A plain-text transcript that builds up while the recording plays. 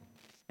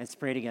Let's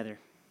pray together.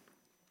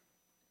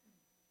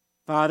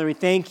 Father, we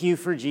thank you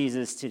for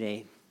Jesus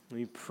today.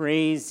 We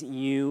praise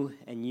you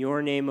and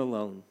your name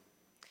alone.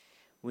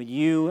 Would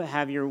you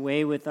have your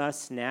way with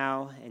us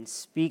now and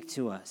speak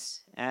to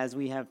us as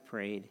we have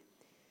prayed?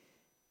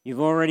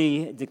 You've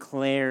already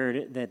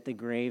declared that the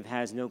grave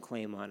has no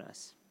claim on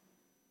us.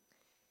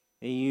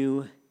 May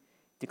you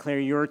declare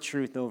your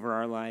truth over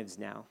our lives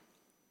now.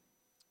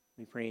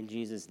 We pray in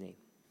Jesus' name.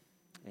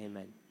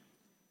 Amen.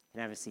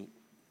 And have a seat.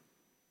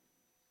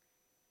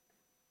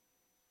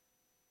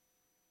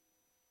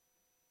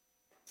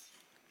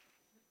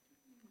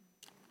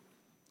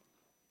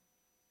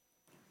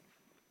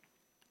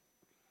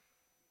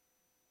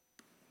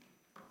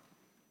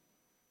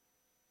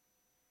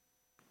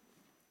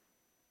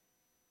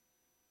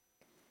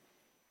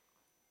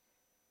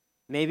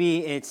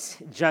 Maybe it's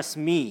just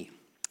me,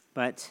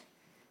 but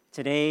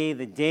today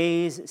the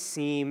days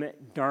seem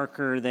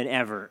darker than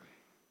ever.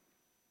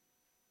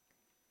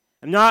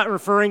 I'm not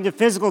referring to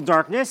physical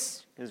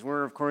darkness, because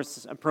we're, of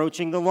course,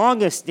 approaching the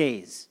longest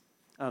days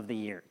of the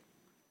year.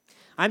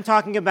 I'm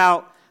talking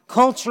about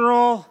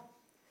cultural,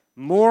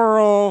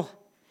 moral,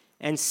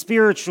 and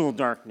spiritual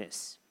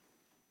darkness.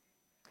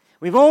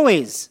 We've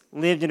always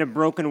lived in a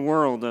broken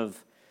world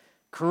of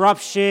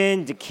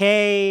corruption,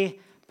 decay,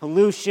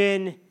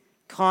 pollution,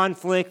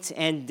 conflict,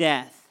 and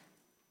death.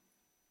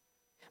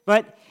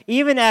 But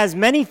even as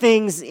many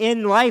things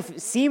in life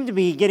seem to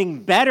be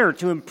getting better,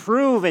 to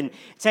improve, and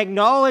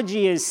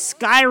technology is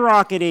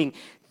skyrocketing,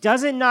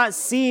 does it not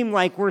seem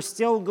like we're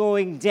still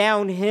going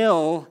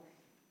downhill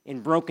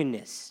in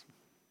brokenness?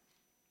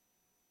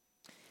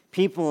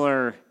 People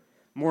are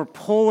more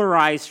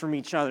polarized from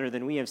each other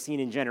than we have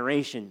seen in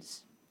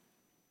generations.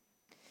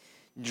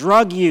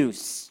 Drug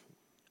use,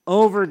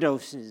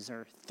 overdoses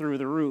are through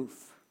the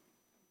roof.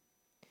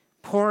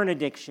 Porn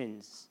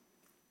addictions,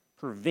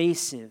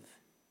 pervasive.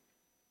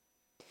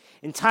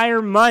 Entire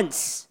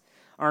months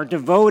are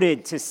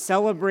devoted to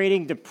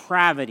celebrating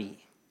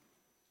depravity,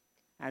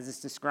 as is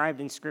described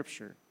in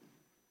Scripture.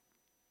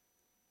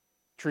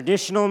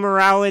 Traditional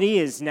morality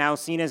is now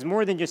seen as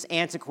more than just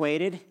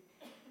antiquated,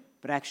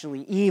 but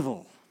actually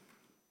evil.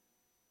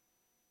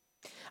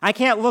 I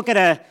can't look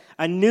at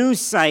a news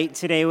site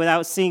today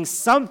without seeing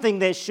something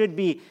that should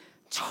be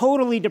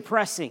totally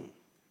depressing.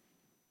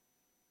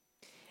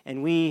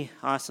 And we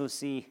also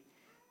see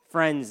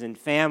friends and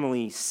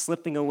family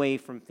slipping away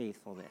from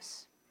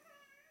faithfulness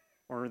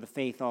or the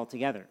faith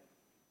altogether.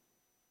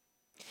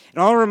 It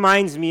all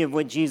reminds me of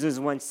what Jesus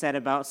once said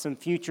about some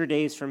future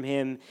days from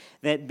him,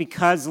 that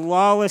because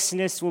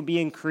lawlessness will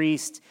be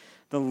increased,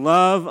 the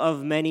love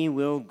of many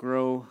will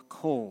grow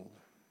cold.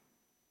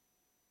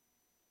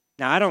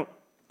 Now, I don't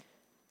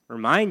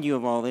remind you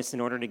of all this in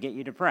order to get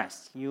you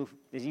depressed.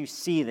 As you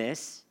see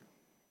this,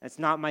 that's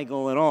not my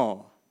goal at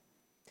all.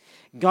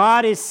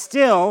 God is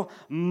still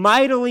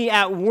mightily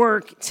at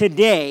work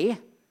today,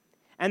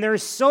 and there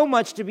is so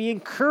much to be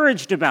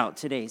encouraged about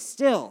today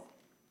still.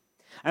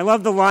 I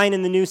love the line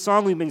in the new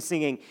song we've been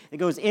singing. It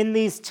goes, "In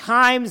these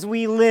times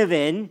we live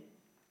in,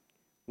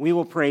 we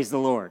will praise the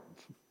Lord."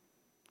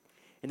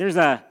 And there's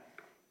a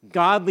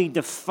godly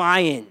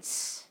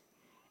defiance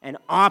and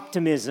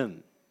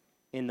optimism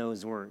in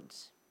those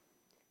words.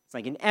 It's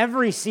like in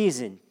every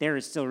season, there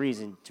is still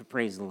reason to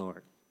praise the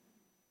Lord.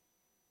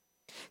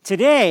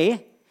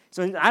 Today,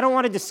 so I don't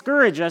want to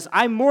discourage us.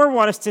 I more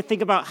want us to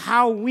think about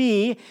how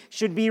we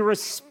should be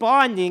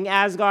responding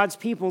as God's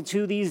people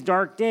to these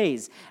dark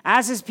days.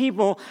 As his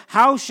people,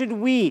 how should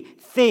we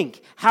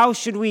think? How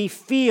should we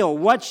feel?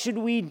 What should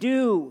we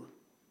do?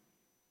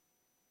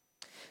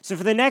 So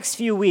for the next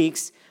few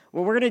weeks,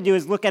 what we're going to do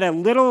is look at a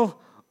little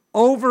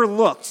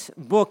overlooked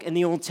book in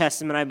the Old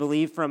Testament, I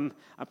believe, from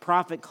a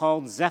prophet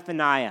called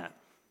Zephaniah.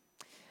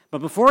 But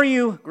before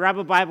you grab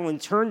a Bible and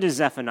turn to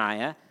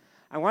Zephaniah,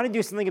 I want to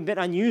do something a bit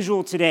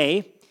unusual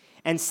today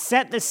and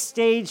set the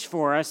stage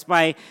for us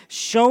by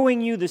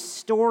showing you the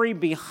story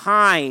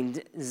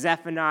behind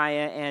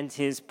Zephaniah and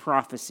his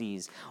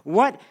prophecies.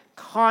 What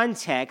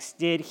context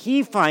did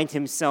he find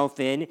himself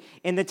in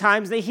the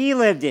times that he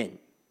lived in?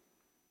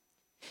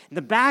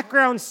 The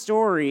background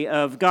story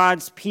of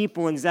God's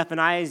people in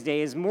Zephaniah's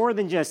day is more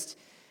than just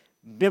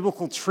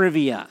biblical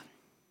trivia.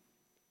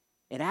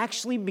 It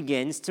actually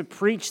begins to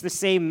preach the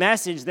same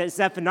message that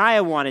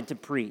Zephaniah wanted to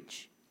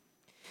preach.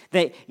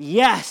 That,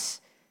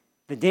 yes,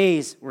 the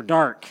days were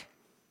dark,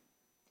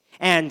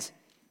 and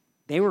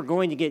they were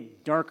going to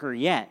get darker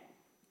yet.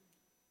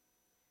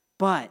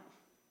 But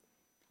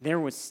there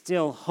was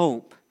still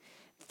hope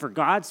for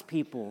God's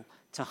people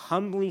to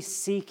humbly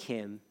seek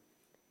him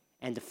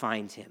and to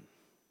find him.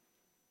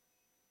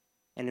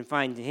 And to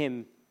find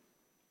him,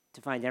 to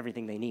find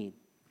everything they need.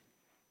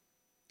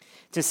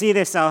 To see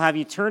this, I'll have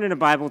you turn in a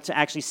Bible to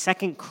actually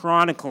 2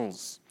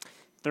 Chronicles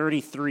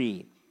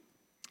 33.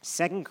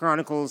 2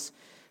 Chronicles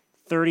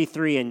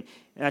 33, and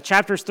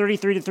chapters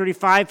 33 to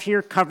 35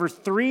 here cover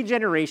 3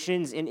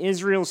 generations in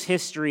Israel's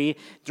history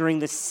during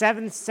the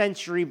 7th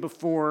century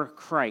before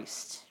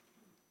Christ.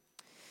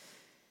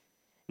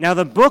 Now,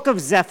 the book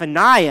of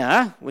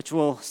Zephaniah, which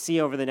we'll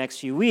see over the next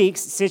few weeks,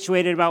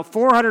 situated about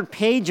 400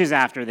 pages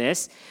after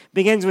this,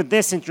 begins with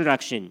this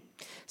introduction.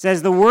 It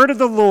says, "The word of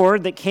the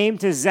Lord that came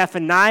to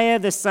Zephaniah,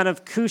 the son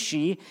of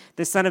Cushi,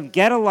 the son of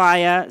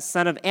Gedaliah,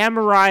 son of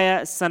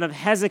Amariah, son of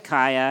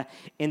Hezekiah,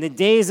 in the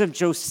days of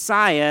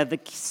Josiah,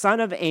 the son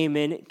of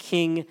Ammon,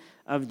 king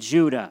of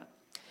Judah."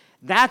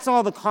 That's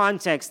all the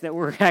context that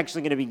we're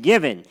actually going to be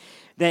given.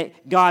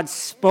 That God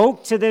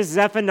spoke to this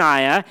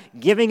Zephaniah,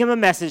 giving him a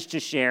message to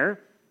share.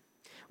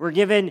 We're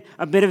given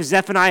a bit of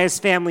Zephaniah's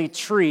family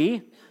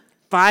tree,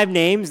 5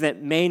 names that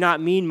may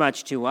not mean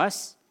much to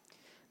us,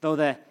 though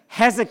the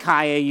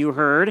Hezekiah you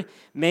heard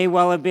may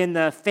well have been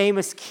the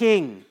famous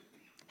king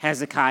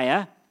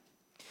Hezekiah.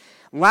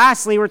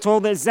 Lastly, we're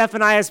told that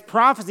Zephaniah's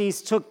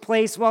prophecies took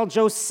place while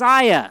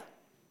Josiah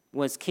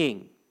was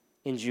king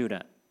in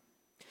Judah.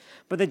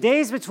 But the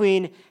days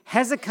between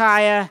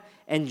Hezekiah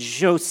and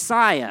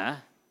Josiah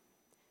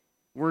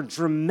were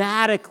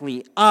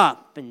dramatically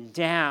up and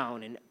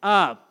down and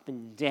up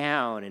and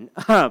down and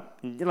up,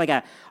 like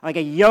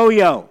a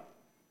yo-yo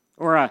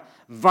or a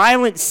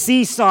violent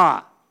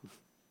seesaw.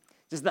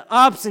 Just the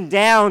ups and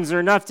downs are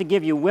enough to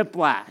give you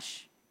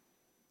whiplash.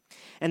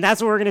 And that's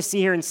what we're going to see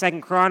here in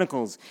 2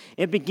 Chronicles.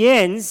 It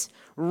begins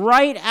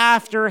right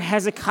after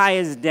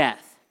Hezekiah's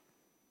death.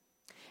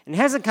 And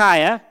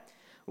Hezekiah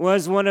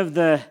was one of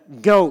the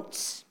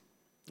goats.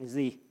 He's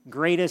the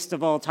greatest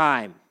of all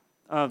time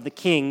of the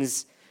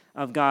kings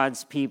of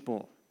God's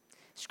people.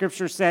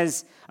 Scripture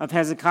says of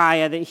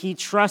Hezekiah that he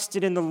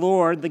trusted in the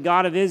Lord, the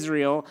God of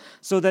Israel,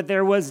 so that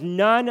there was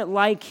none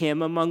like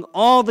him among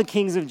all the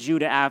kings of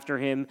Judah after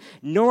him,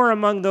 nor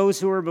among those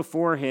who were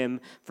before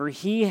him, for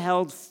he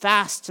held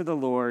fast to the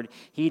Lord.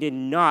 He did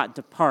not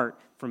depart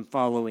from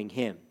following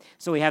him.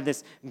 So we have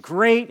this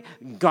great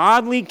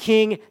godly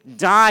king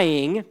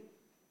dying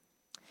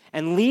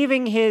and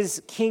leaving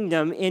his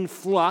kingdom in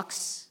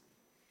flux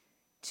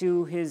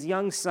to his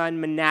young son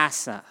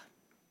Manasseh.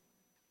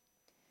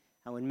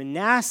 Now, when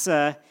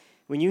Manasseh,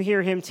 when you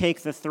hear him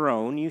take the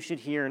throne, you should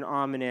hear an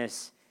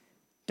ominous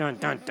dun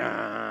dun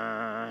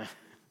dun.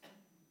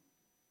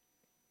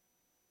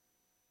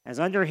 As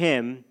under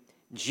him,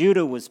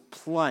 Judah was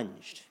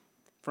plunged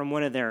from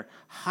one of their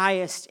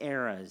highest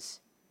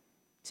eras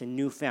to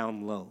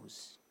newfound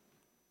lows.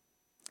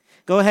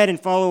 Go ahead and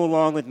follow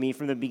along with me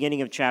from the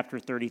beginning of chapter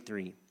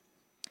 33,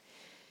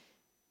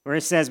 where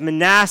it says,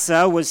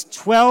 Manasseh was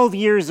 12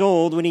 years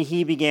old when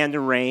he began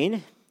to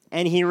reign,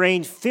 and he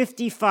reigned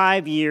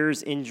 55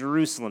 years in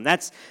Jerusalem.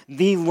 That's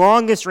the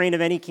longest reign of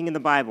any king in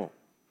the Bible.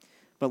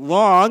 But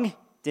long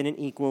didn't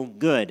equal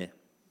good.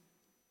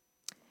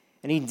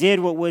 And he did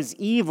what was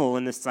evil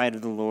in the sight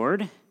of the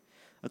Lord,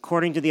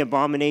 according to the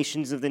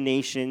abominations of the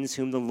nations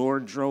whom the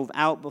Lord drove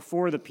out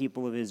before the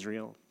people of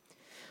Israel.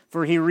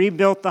 For he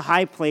rebuilt the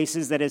high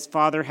places that his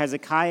father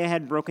Hezekiah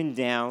had broken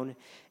down.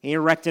 He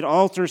erected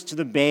altars to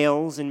the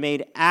Baals and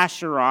made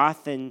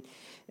Asheroth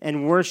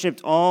and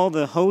worshipped all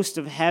the host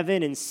of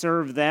heaven and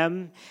served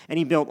them. And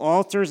he built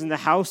altars in the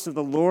house of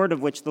the Lord,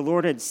 of which the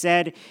Lord had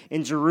said,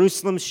 in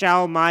Jerusalem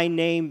shall my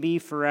name be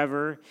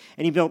forever.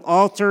 And he built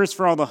altars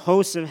for all the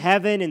hosts of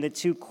heaven in the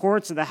 2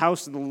 courts of the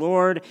house of the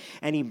Lord.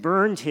 And he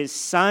burned his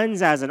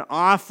sons as an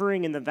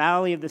offering in the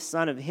valley of the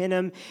son of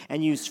Hinnom,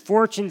 and used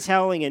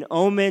fortune-telling and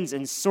omens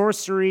and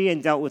sorcery,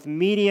 and dealt with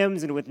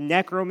mediums and with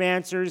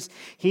necromancers.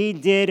 He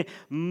did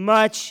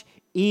much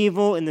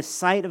evil in the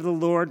sight of the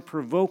Lord,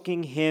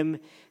 provoking him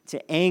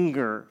to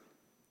anger.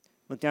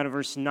 Look down at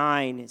verse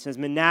 9. It says,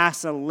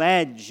 Manasseh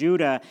led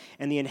Judah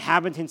and the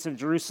inhabitants of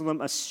Jerusalem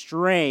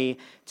astray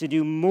to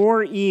do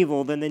more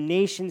evil than the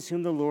nations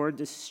whom the Lord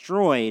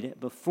destroyed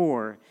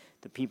before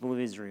the people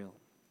of Israel.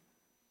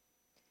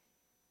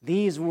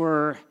 These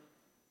were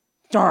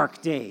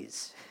dark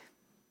days.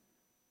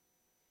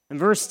 And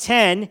verse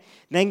 10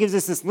 then gives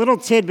us this little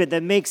tidbit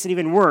that makes it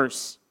even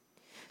worse.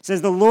 It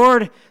says, the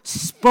Lord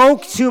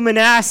spoke to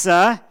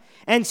Manasseh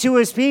and to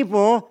his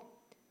people,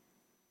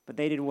 but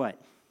they did what?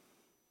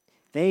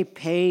 They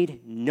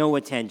paid no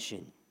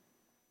attention.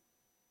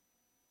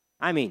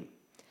 I mean,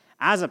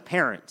 as a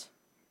parent,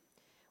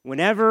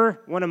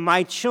 whenever one of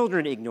my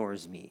children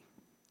ignores me,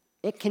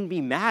 it can be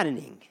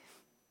maddening.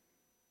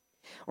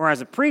 Or as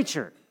a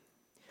preacher,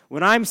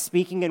 when I'm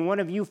speaking and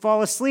one of you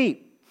fall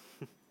asleep,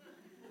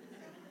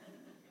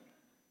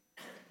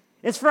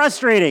 it's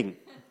frustrating.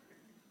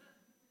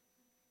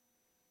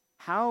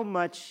 How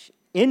much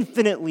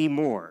infinitely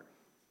more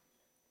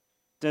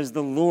does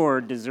the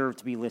Lord deserve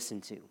to be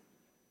listened to?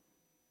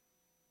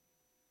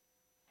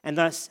 And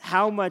thus,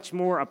 how much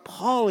more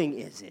appalling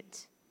is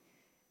it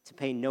to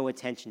pay no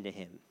attention to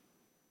him?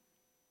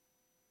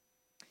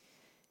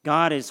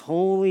 God is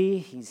holy,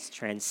 he's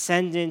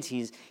transcendent,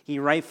 he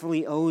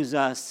rightfully owes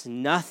us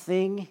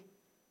nothing,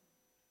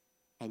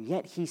 and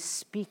yet he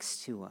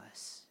speaks to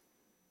us.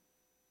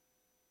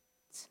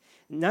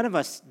 None of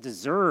us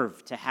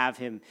deserve to have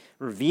him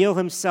reveal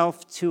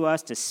himself to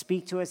us, to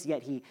speak to us,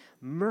 yet he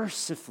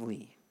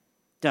mercifully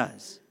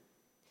does.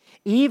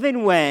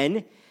 Even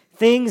when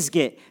things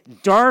get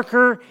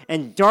darker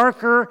and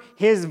darker,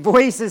 his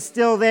voice is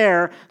still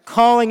there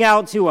calling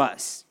out to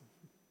us.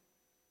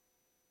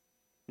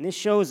 And this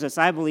shows us,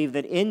 I believe,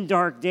 that in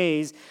dark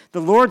days,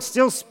 the Lord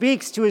still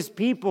speaks to his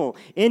people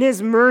in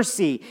his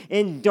mercy.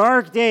 In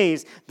dark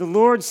days, the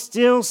Lord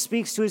still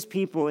speaks to his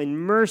people in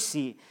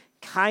mercy,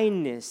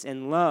 kindness,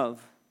 and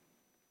love.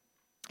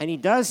 And he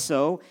does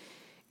so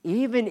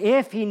even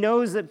if he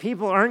knows that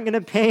people aren't going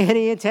to pay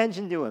any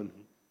attention to him.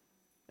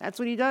 That's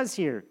what he does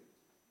here.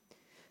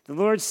 The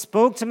Lord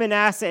spoke to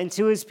Manasseh and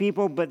to his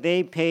people, but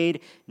they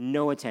paid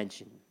no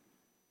attention.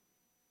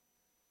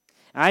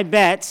 I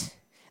bet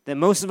that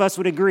most of us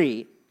would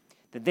agree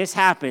that this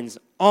happens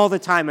all the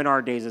time in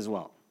our days as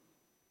well.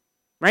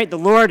 Right? The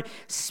Lord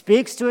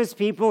speaks to his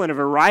people in a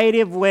variety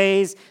of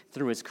ways,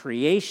 through his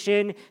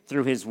creation,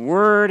 through his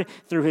word,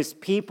 through his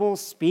people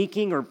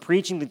speaking or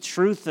preaching the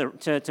truth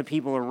to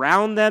people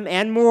around them,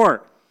 and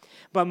more.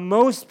 But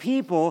most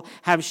people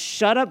have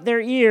shut up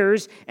their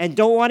ears and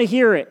don't want to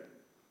hear it.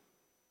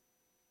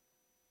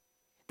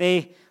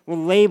 They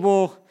will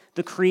label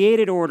the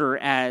created order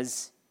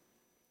as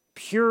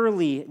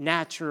purely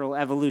natural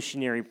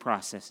evolutionary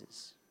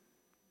processes.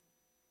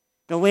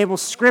 They'll label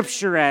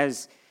Scripture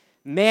as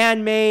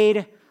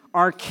man-made,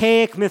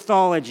 archaic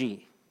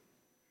mythology.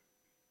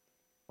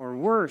 Or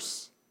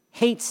worse,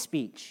 hate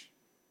speech.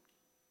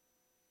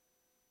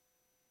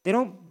 They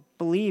don't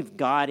believe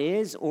God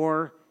is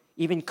or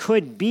even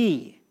could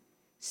be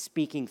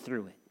speaking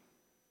through it.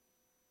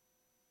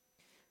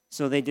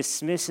 So they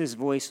dismiss his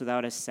voice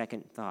without a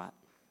second thought.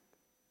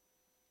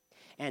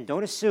 And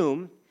don't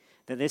assume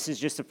that this is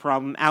just a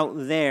problem out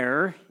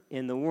there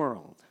in the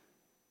world.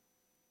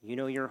 You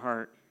know your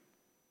heart.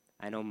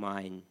 I know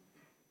mine.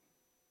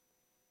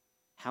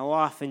 How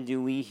often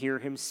do we hear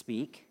him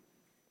speak,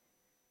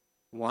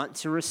 want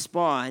to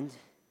respond,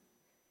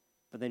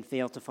 but then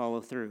fail to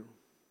follow through?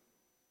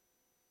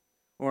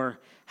 Or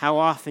how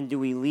often do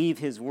we leave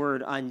his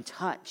word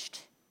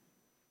untouched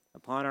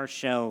upon our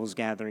shelves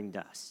gathering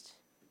dust?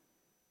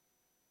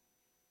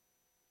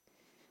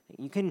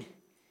 You can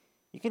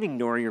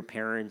ignore your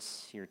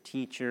parents, your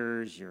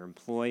teachers, your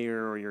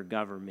employer, or your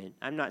government.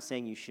 I'm not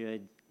saying you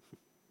should,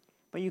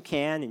 but you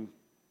can, and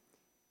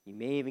you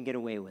may even get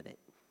away with it.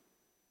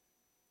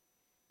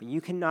 But you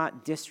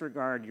cannot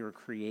disregard your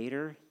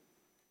Creator,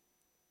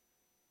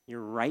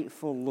 your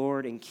rightful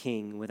Lord and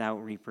King, without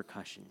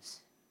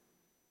repercussions.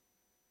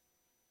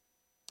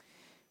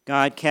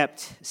 God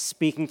kept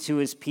speaking to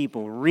his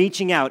people,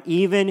 reaching out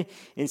even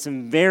in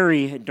some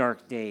very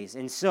dark days.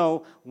 And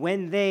so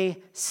when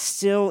they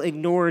still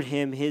ignored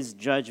him, his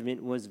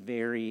judgment was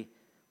very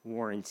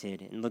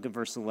warranted. And look at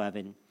verse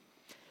 11.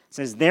 It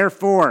says,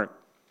 "Therefore,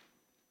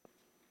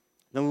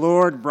 the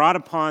Lord brought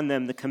upon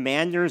them the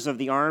commanders of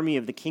the army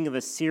of the king of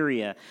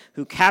Assyria,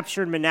 who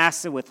captured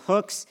Manasseh with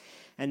hooks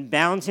and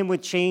bound him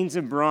with chains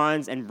of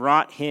bronze and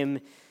brought him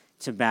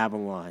to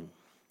Babylon."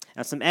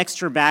 Now, some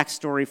extra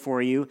backstory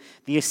for you.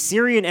 The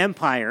Assyrian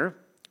Empire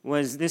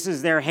this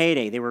is their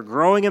heyday. They were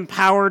growing in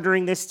power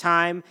during this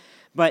time,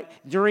 but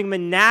during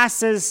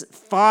Manasseh's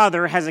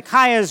father,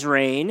 Hezekiah's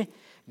reign,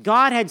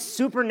 God had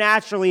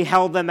supernaturally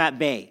held them at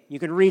bay. You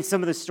can read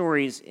some of the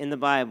stories in the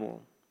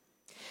Bible.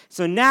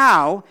 So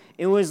now,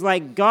 it was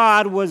like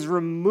God was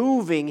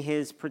removing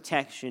his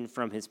protection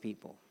from his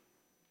people,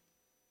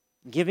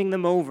 giving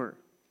them over.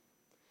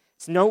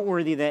 It's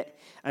noteworthy that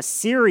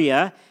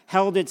Assyria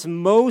held its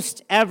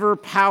most ever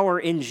power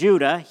in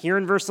Judah, here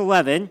in verse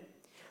 11,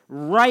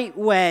 right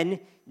when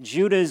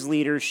Judah's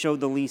leaders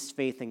showed the least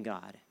faith in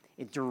God.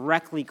 It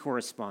directly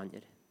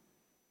corresponded.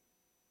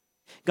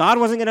 God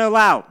wasn't going to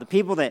allow the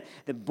people that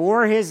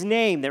bore his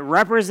name, that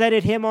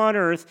represented him on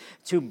earth,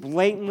 to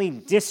blatantly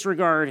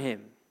disregard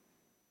him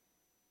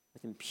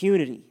with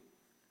impunity.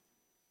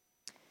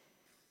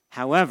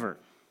 However,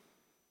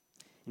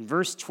 in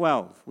verse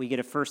 12, we get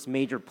a first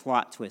major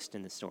plot twist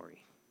in the story.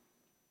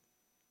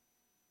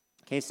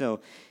 Okay, so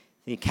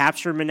they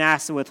captured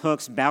Manasseh with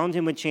hooks, bound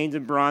him with chains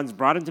of bronze,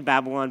 brought him to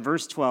Babylon.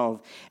 Verse 12,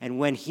 "And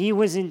when he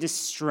was in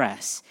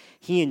distress,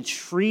 he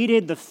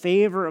entreated the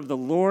favor of the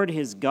Lord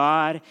his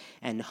God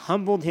and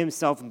humbled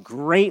himself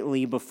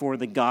greatly before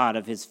the God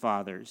of his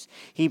fathers.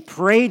 He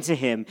prayed to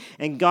him,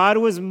 and God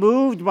was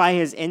moved by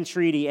his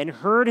entreaty and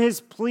heard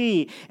his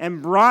plea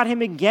and brought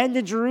him again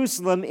to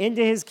Jerusalem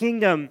into his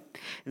kingdom.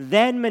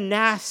 Then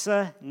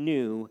Manasseh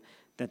knew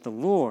that the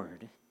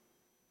Lord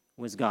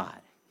was God."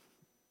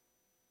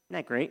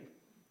 Isn't that great?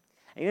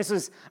 And this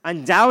was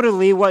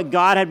undoubtedly what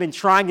God had been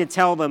trying to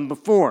tell them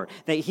before,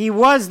 that he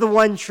was the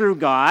one true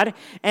God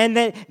and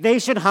that they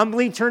should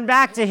humbly turn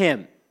back to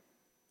him.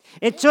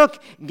 It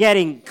took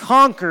getting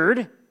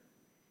conquered,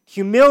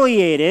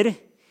 humiliated,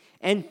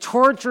 and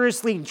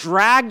torturously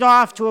dragged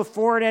off to a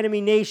foreign enemy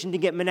nation to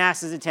get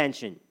Manasseh's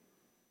attention.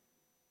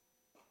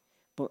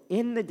 But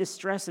in the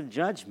distress of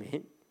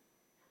judgment,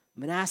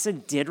 Manasseh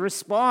did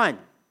respond.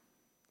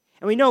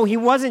 And we know he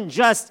wasn't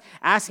just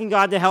asking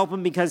God to help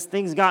him because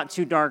things got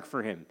too dark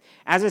for him.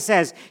 As it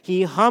says,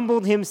 he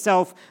humbled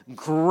himself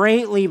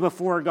greatly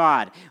before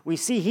God. We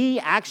see he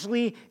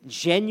actually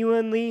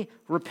genuinely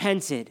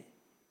repented.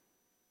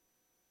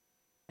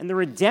 And the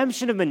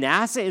redemption of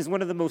Manasseh is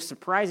one of the most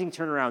surprising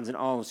turnarounds in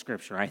all of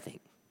Scripture, I think.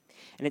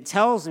 And it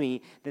tells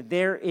me that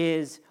there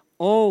is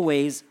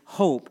always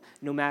hope,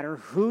 no matter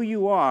who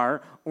you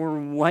are or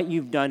what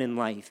you've done in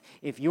life.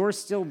 If you're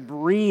still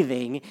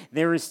breathing,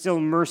 there is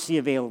still mercy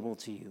available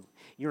to you.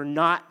 You're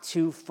not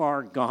too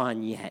far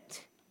gone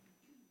yet.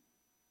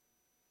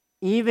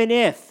 Even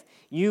if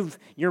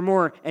you're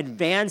more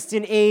advanced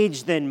in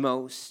age than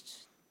most,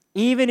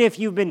 even if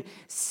you've been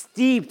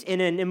steeped in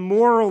an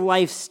immoral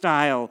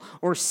lifestyle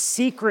or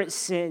secret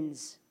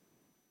sins,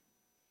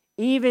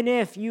 even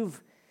if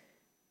you've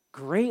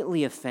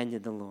greatly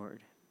offended the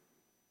Lord,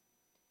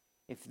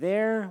 if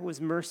there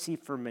was mercy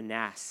for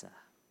Manasseh,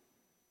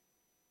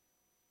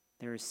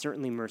 there is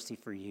certainly mercy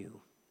for you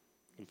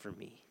and for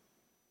me.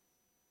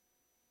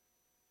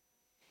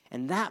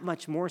 And that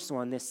much more so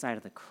on this side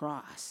of the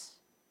cross,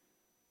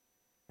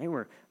 right,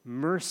 where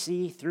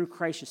mercy through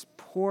Christ is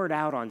poured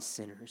out on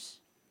sinners.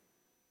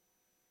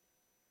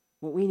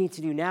 What we need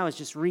to do now is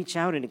just reach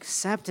out and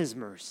accept his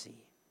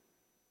mercy.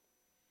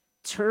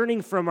 Turning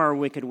from our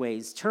wicked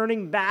ways,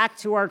 turning back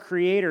to our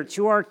Creator,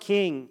 to our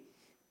King.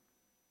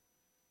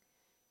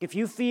 If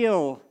you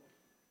feel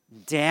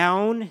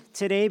down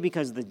today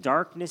because of the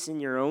darkness in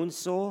your own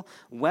soul,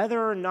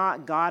 whether or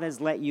not God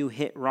has let you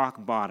hit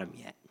rock bottom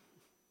yet,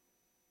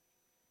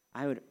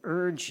 I would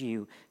urge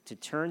you to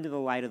turn to the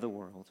light of the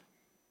world.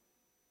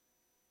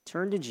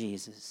 Turn to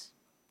Jesus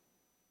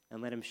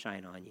and let him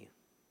shine on you.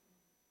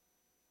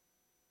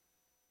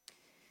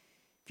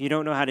 If you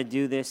don't know how to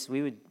do this,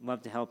 we would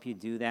love to help you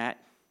do that.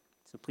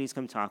 So please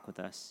come talk with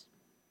us.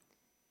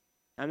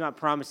 I'm not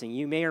promising.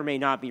 You may or may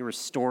not be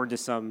restored to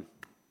some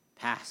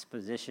past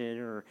position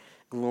or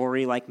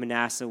glory like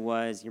Manasseh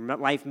was. Your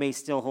life may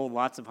still hold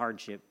lots of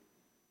hardship.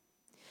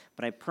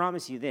 But I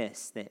promise you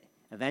this, that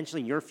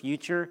eventually your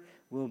future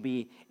will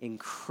be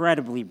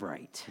incredibly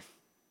bright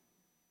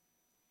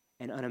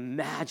and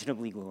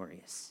unimaginably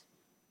glorious.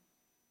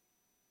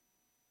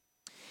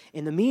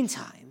 In the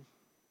meantime,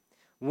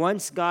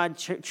 once God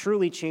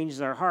truly changes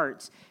our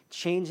hearts,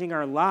 changing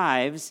our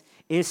lives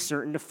is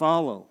certain to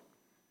follow.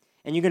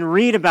 And you can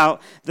read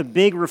about the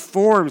big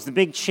reforms, the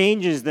big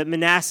changes that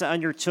Manasseh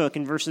undertook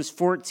in verses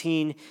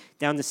 14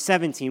 down to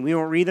 17. We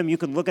won't read them. You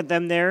can look at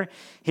them there.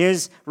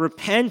 His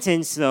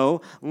repentance,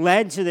 though,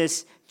 led to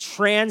this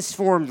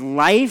transformed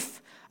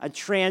life, a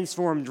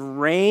transformed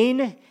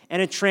reign,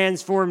 and a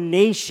transformed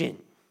nation.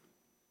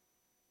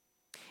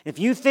 If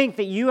you think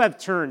that you have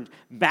turned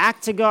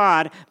back to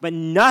God, but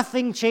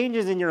nothing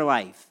changes in your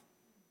life,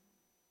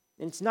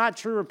 then it's not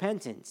true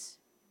repentance.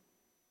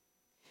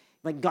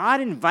 Like, God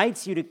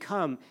invites you to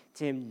come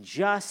to him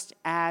just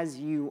as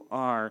you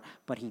are,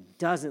 but he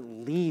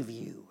doesn't leave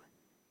you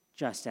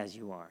just as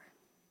you are.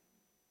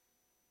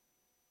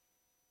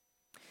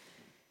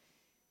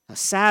 Now,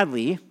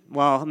 sadly,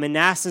 while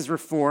Manasseh's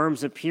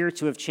reforms appear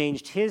to have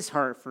changed his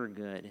heart for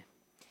good,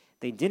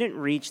 they didn't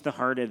reach the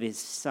heart of his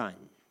son,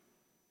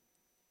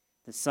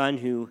 the son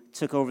who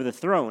took over the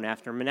throne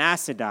after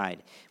Manasseh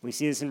died. We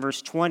see this in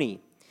verse 20.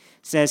 It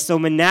says, "So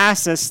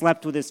Manasseh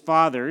slept with his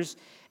fathers,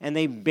 and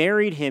they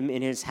buried him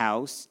in his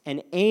house,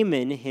 and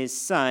Amon, his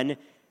son,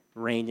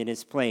 reigned in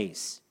his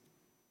place."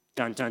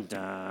 Dun, dun,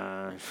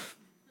 dun.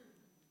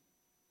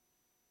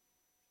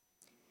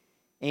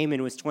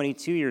 Amon was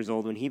 22 years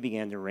old when he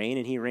began to reign,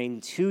 and he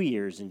reigned 2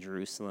 years in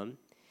Jerusalem.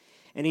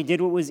 And he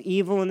did what was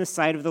evil in the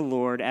sight of the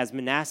Lord, as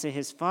Manasseh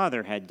his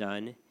father had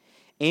done.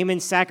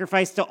 Amon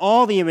sacrificed to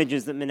all the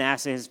images that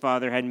Manasseh his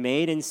father had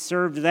made and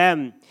served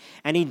them.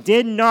 And he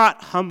did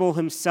not humble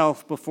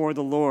himself before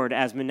the Lord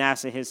as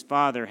Manasseh his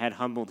father had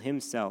humbled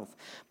himself.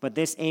 But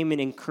this Amon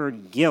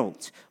incurred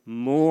guilt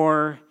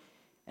more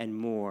and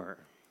more.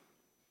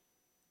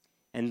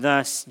 And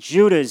thus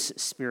Judah's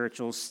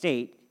spiritual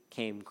state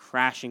came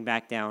crashing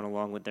back down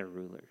along with their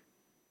ruler.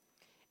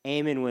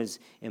 Amon was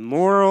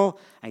immoral,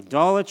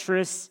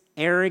 idolatrous,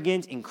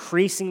 arrogant,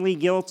 increasingly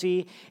guilty,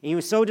 and he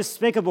was so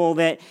despicable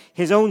that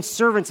his own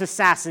servants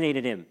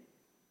assassinated him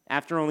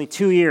after only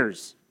 2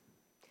 years.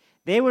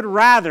 They would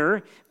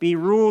rather be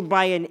ruled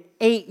by an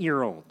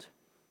 8-year-old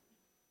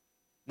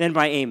than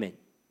by Amon.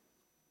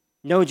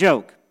 No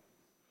joke.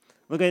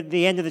 Look at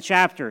the end of the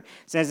chapter. It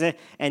says that,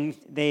 and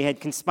they had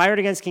conspired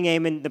against King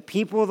Amon. The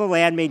people of the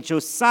land made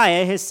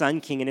Josiah, his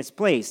son, king in his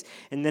place.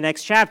 In the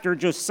next chapter,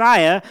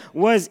 Josiah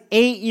was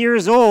 8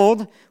 years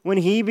old when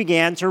he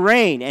began to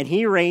reign, and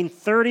he reigned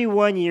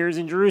 31 years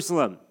in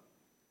Jerusalem.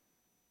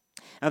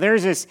 Now,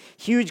 there's this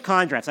huge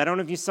contrast. I don't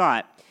know if you saw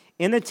it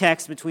in the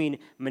text between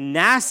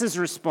Manasseh's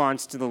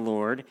response to the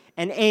Lord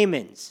and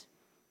Amon's,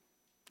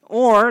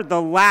 or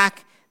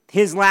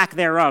his lack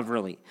thereof,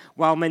 really.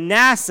 While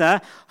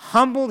Manasseh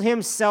humbled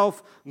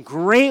himself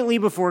greatly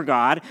before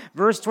God,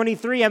 verse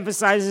 23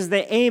 emphasizes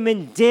that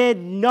Amon did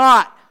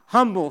not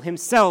humble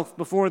himself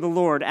before the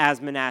Lord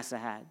as Manasseh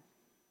had.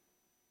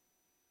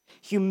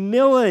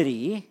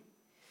 Humility,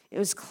 it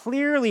was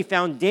clearly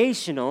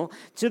foundational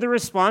to the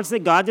response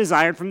that God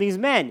desired from these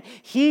men.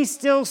 He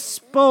still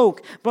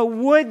spoke, but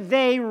would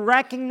they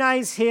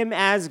recognize him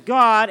as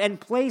God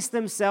and place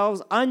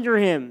themselves under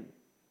him?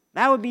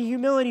 That would be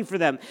humility for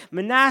them.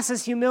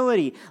 Manasseh's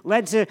humility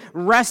led to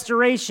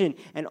restoration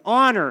and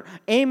honor.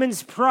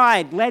 Amon's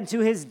pride led to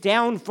his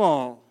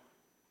downfall.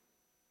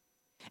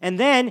 And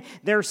then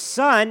their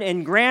son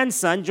and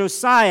grandson,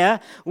 Josiah,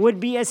 would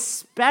be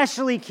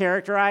especially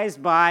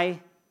characterized by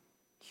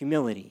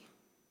humility.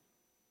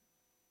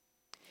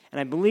 And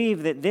I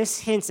believe that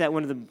this hints at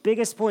one of the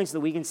biggest points that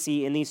we can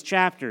see in these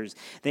chapters,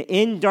 that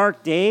in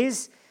dark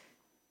days,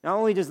 not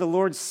only does the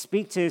Lord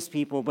speak to his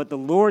people, but the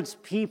Lord's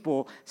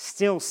people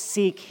still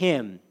seek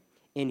him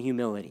in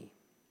humility.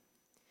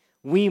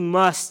 We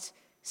must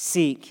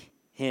seek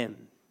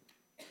him.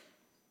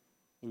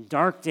 In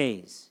dark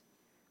days,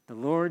 the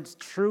Lord's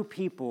true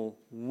people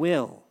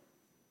will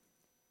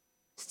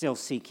still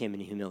seek him in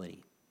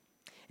humility.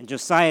 And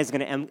Josiah is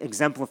going to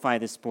exemplify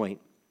this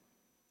point.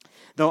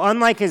 Though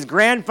unlike his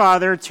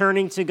grandfather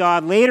turning to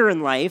God later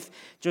in life,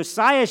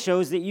 Josiah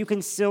shows that you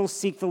can still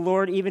seek the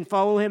Lord, even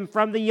follow him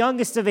from the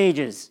youngest of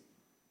ages.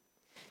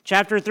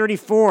 Chapter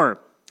 34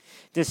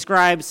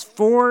 describes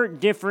 4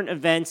 different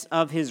events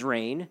of his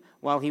reign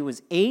while he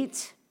was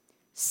 8,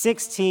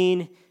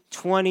 16,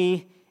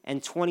 20,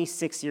 and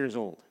 26 years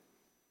old.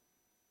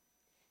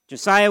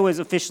 Josiah was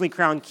officially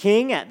crowned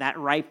king at that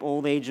ripe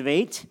old age of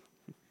 8.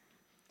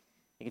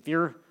 If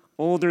you're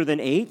older than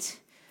 8,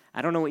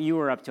 I don't know what you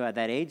were up to at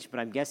that age, but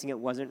I'm guessing it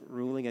wasn't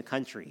ruling a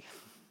country.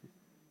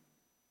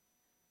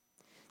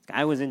 This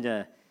guy was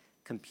into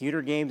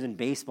computer games and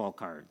baseball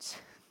cards.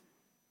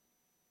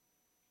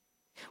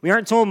 We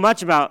aren't told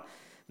much about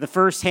the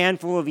first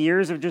handful of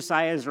years of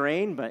Josiah's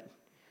reign, but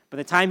by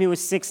the time he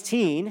was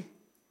 16,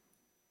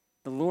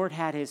 the Lord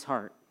had his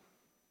heart,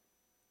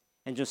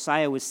 and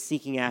Josiah was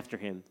seeking after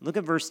him. Look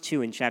at verse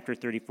 2 in chapter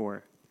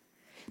 34.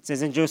 It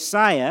says, "And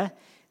Josiah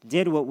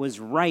did what was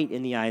right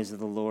in the eyes of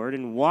the Lord,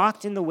 and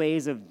walked in the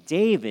ways of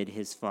David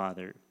his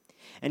father.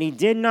 And he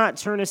did not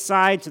turn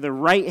aside to the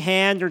right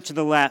hand or to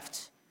the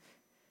left.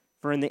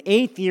 For in the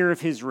 8th year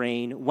of his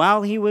reign,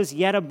 while he was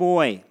yet a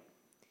boy,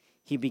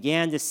 he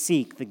began to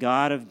seek the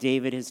God of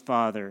David his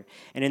father.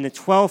 And in the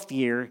 12th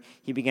year,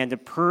 he began to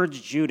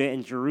purge Judah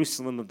and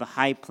Jerusalem of the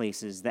high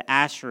places, the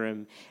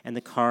Asherim, and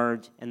the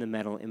carved and the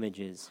metal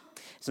images."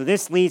 So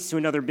this leads to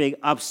another big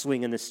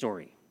upswing in the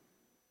story.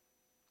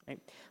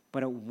 Right?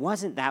 But it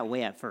wasn't that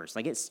way at first.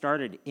 Like, it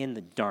started in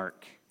the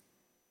dark.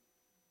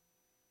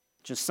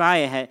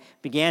 Josiah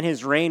began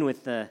his reign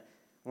with the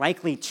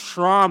likely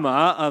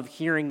trauma of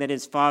hearing that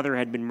his father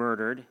had been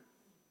murdered.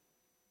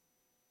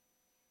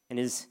 And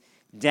his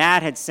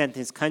dad had sent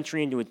his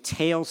country into a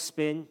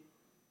tailspin.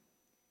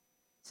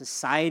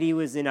 Society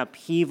was in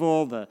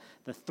upheaval. The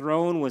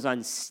throne was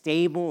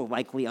unstable,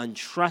 likely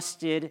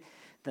untrusted.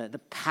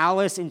 The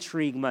palace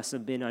intrigue must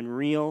have been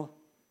unreal.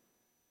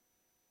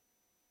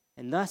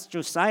 And thus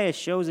Josiah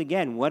shows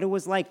again what it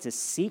was like to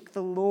seek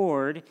the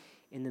Lord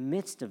in the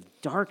midst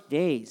of dark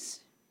days.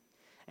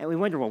 And we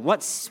wonder, well,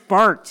 what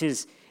sparked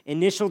his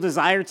initial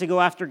desire to go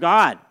after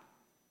God?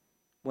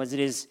 Was it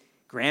his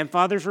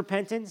grandfather's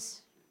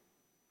repentance?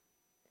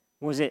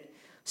 Was it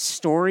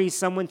stories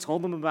someone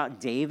told him about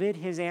David,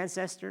 his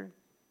ancestor?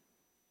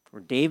 Or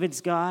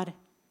David's God?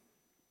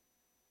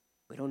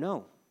 We don't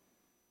know.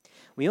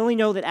 We only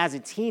know that as a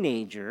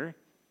teenager,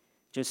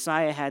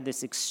 Josiah had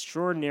this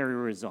extraordinary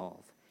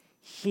resolve.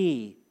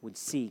 He would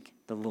seek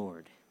the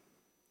Lord.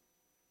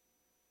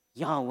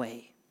 Yahweh.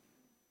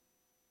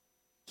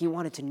 He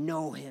wanted to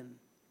know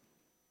him,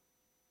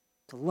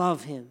 to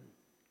love him,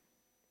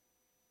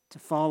 to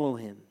follow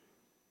him,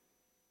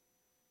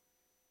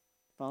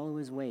 follow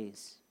his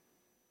ways.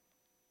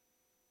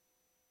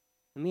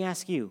 Let me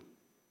ask you,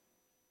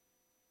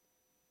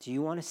 do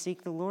you want to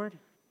seek the Lord?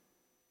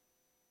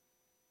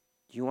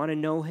 Do you want to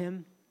know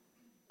him,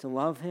 to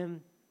love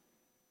him,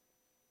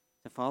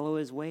 to follow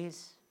his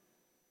ways?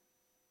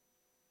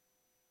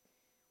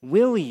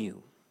 Will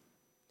you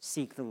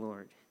seek the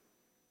Lord,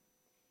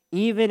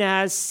 even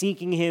as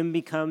seeking him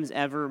becomes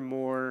ever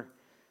more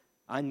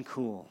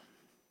uncool,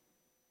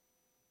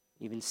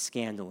 even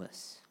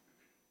scandalous?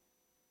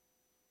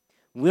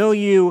 Will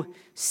you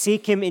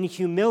seek him in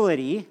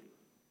humility,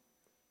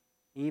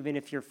 even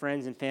if your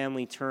friends and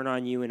family turn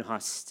on you in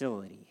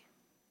hostility?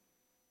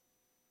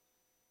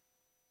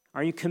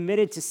 Are you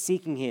committed to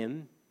seeking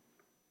him,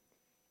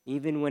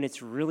 even when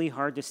it's really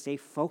hard to stay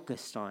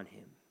focused on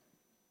him?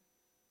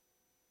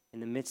 In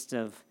the midst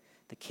of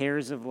the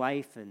cares of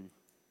life and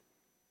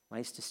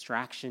life's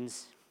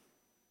distractions.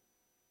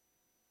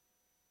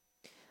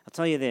 I'll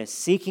tell you this,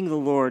 seeking the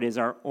Lord is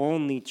our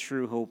only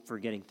true hope for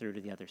getting through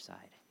to the other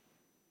side.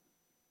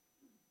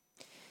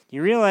 Do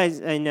you realize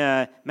in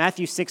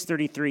Matthew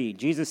 6:33,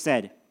 Jesus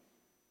said,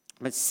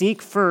 "But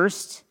seek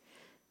first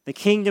the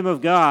kingdom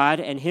of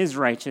God and his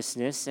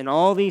righteousness, and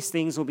all these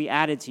things will be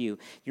added to you."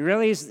 You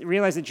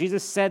realize that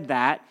Jesus said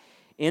that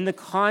in the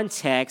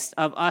context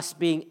of us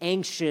being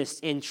anxious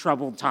in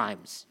troubled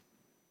times.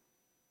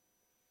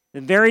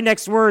 The very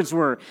next words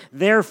were,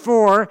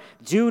 "Therefore,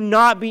 do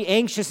not be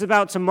anxious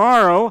about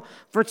tomorrow,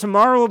 for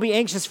tomorrow will be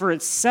anxious for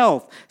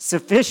itself.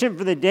 Sufficient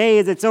for the day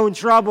is its own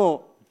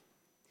trouble."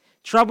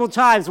 Troubled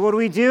times, what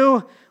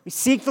do? We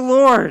seek the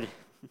Lord.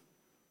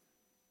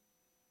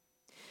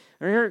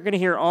 We're going to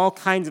hear all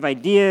kinds of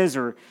ideas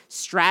or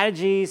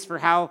strategies for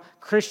how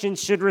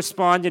Christians should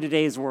respond to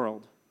today's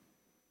world.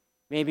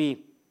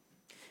 Maybe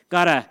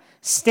got to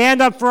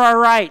stand up for our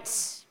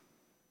rights,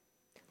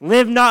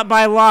 live not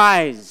by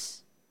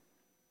lies.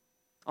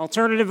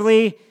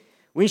 Alternatively,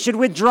 we should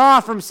withdraw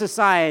from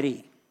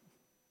society,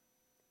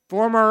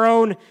 form our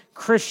own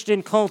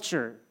Christian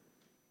culture.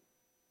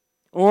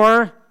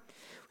 Or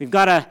we've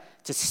got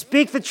to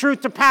speak the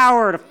truth to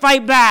power, to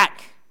fight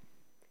back,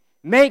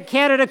 make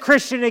Canada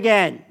Christian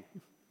again.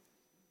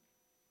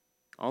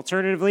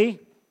 Alternatively,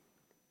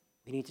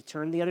 we need to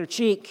turn the other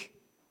cheek.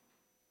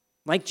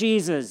 Like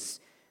Jesus,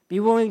 be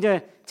willing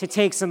to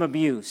take some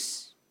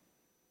abuse.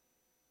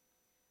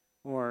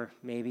 Or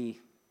maybe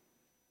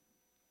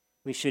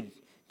we should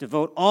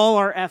devote all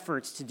our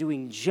efforts to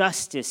doing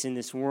justice in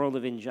this world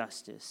of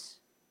injustice.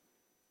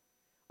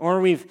 Or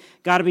we've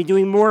got to be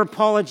doing more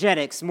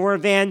apologetics, more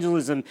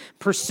evangelism,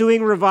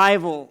 pursuing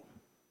revival.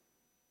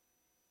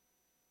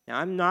 Now,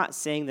 I'm not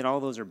saying that all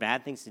those are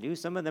bad things to do.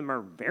 Some of them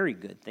are very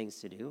good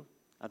things to do.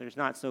 Others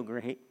not so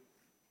great.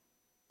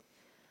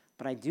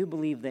 But I do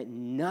believe that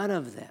none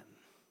of them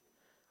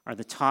are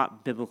the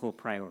top biblical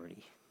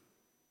priority.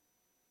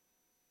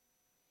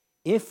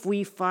 If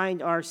we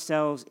find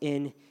ourselves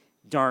in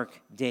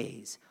dark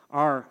days,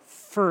 our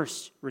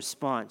first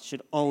response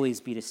should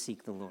always be to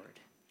seek the Lord.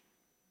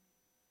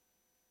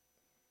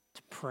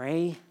 To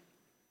pray,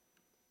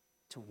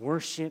 to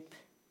worship,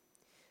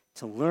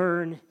 to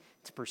learn,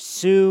 to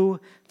pursue,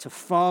 to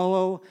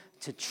follow,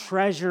 to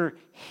treasure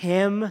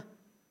Him,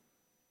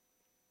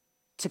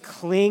 to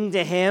cling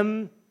to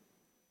Him.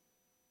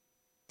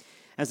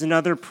 As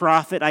another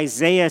prophet,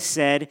 Isaiah,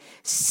 said,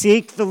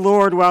 "Seek the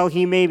Lord while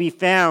He may be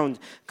found.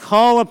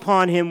 Call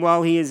upon Him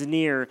while He is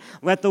near.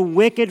 Let the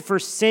wicked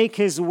forsake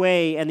his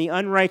way, and the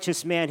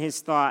unrighteous man his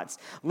thoughts.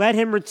 Let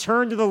him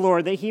return to the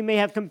Lord, that He may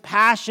have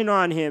compassion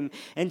on him,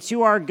 and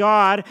to our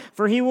God,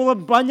 for He will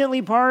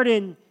abundantly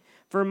pardon.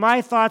 For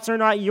my thoughts are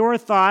not your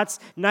thoughts,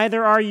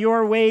 neither are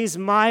your ways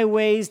my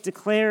ways,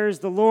 declares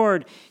the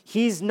Lord."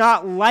 He's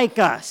not like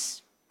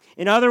us.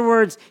 In other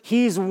words,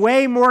 He's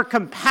way more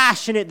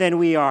compassionate than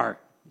we are.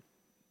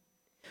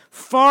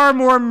 Far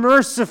more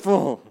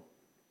merciful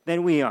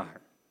than we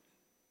are.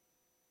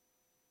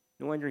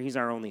 No wonder He's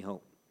our only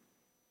hope.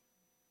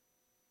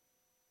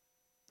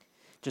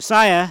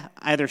 Josiah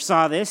either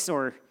saw this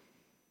or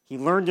he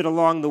learned it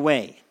along the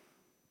way.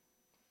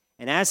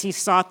 And as he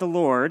sought the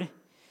Lord,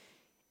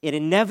 it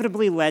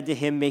inevitably led to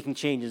him making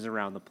changes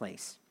around the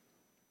place,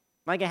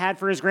 like it had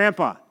for his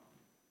grandpa.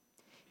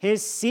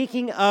 His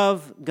seeking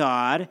of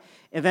God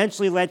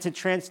eventually led to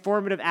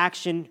transformative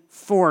action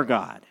for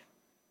God.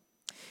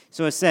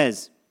 So it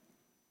says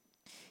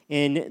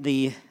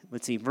in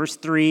verse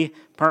 3,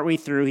 partway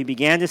through, he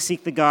began to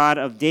seek the God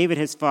of David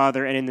his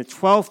father, and in the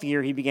 12th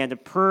year he began to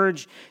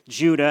purge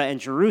Judah and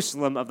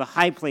Jerusalem of the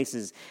high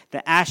places,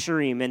 the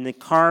Asherim, and the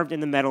carved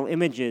and the metal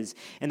images.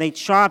 And they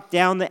chopped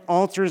down the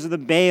altars of the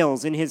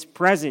Baals in his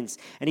presence,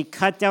 and he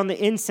cut down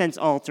the incense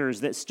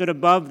altars that stood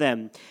above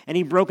them. And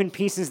he broke in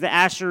pieces the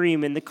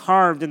Asherim and the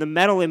carved and the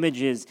metal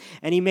images,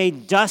 and he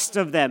made dust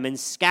of them and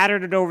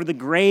scattered it over the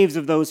graves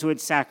of those who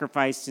had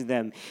sacrificed to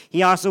them.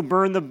 He also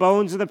burned the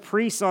bones of the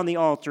priests on the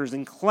altars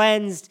and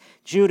cleansed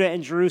Judah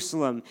and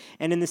Jerusalem,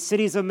 and in the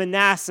cities of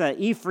Manasseh,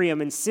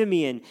 Ephraim, and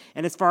Simeon,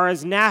 and as far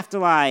as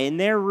Naphtali, in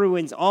their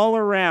ruins all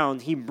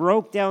around, he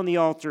broke down the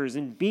altars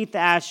and beat the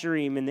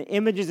Asherim and the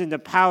images into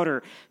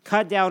powder,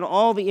 cut down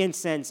all the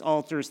incense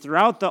altars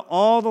throughout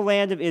all the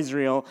land of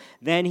Israel.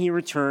 Then he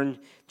returned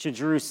to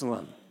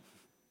Jerusalem.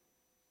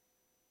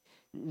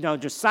 Now,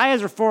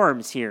 Josiah's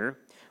reforms here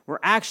were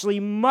actually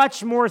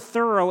much more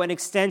thorough and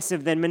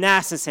extensive than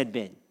Manasseh's had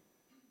been.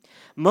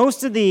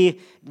 Most of the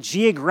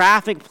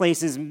geographic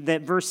places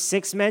that verse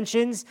 6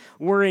 mentions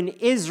were in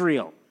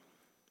Israel.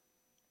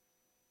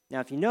 Now,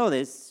 if you know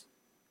this,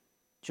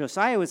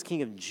 Josiah was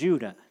king of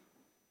Judah.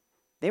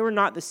 They were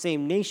not the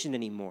same nation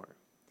anymore.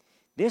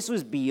 This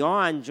was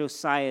beyond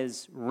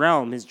Josiah's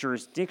realm, his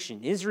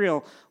jurisdiction.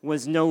 Israel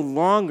was no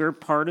longer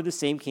part of the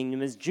same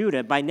kingdom as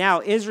Judah. By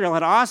now, Israel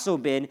had also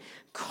been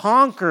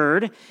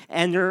conquered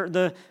under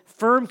the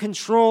firm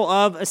control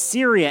of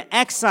Assyria,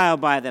 exiled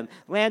by them.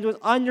 Land was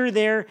under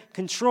their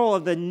control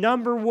of the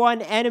number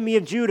one enemy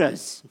of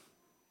Judah's.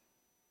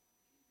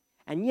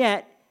 And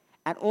yet,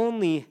 at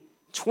only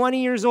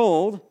 20 years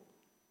old,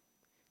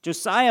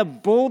 Josiah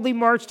boldly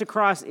marched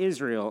across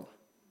Israel,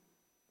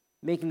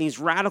 making these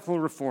radical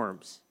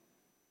reforms,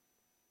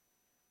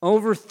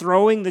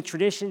 overthrowing the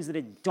traditions that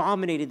had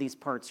dominated these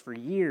parts for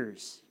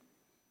years.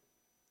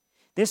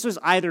 This was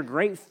either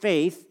great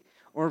faith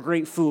or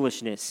great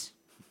foolishness.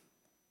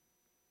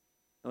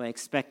 I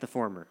expect the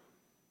former.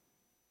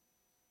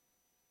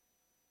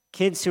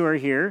 Kids who are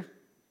here,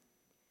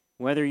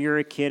 whether you're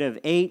a kid of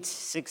 8,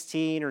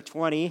 16, or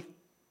 20,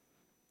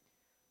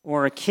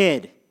 or a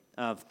kid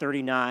of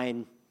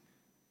 39,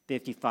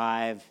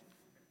 55,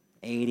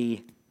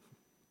 80,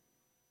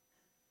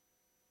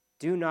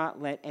 Do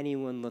not let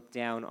anyone look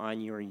down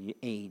on your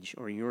age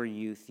or your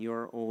youth,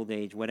 your old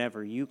age,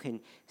 whatever. You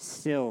can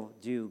still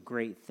do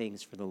great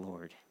things for the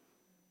Lord.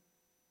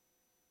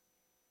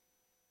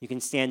 You can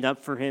stand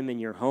up for him in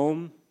your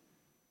home,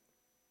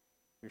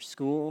 your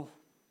school,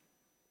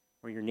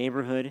 or your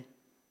neighborhood.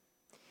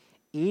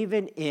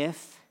 Even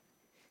if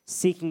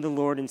seeking the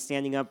Lord and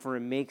standing up for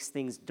him makes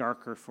things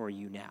darker for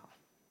you now.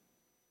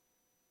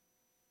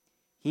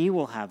 He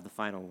will have the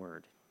final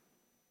word.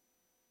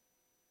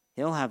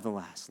 He'll have the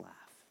last laugh.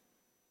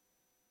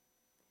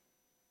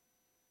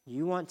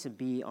 You want to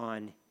be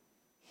on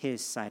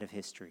his side of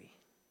history.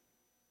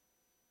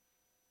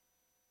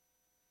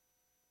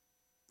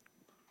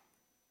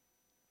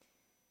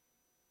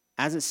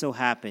 As it so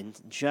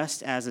happened,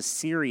 just as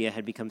Assyria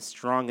had become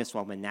strongest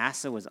while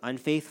Manasseh was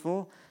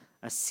unfaithful,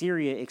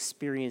 Assyria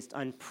experienced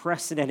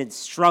unprecedented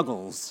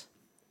struggles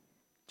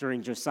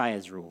during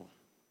Josiah's rule.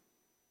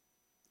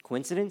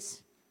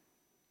 Coincidence?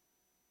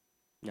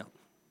 No.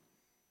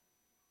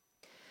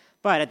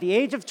 But at the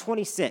age of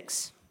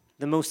 26,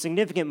 the most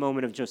significant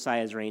moment of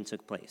Josiah's reign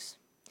took place.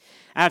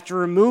 After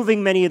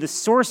removing many of the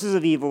sources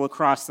of evil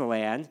across the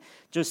land,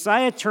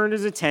 Josiah turned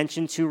his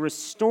attention to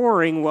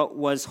restoring what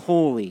was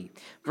holy.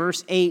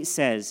 Verse 8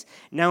 says,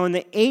 "Now in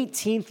the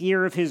 18th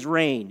year of his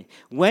reign,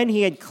 when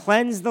he had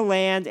cleansed the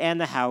land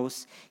and the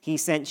house, he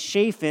sent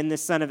Shaphan the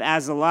son of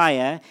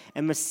Azaliah,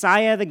 and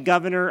Messiah the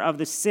governor of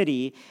the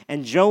city,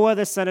 and Joah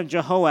the son of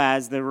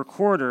Jehoaz the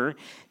recorder,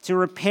 to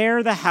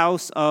repair the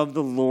house of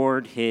the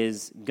Lord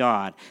his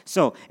God."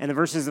 So, and the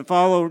verses that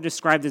follow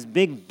describe this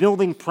big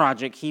building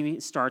project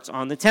he starts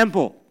on the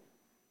temple.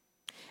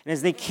 And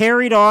as they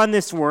carried on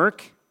this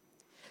work,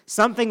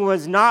 something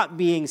was not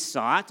being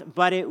sought,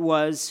 but it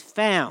was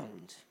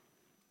found.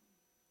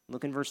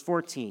 Look in verse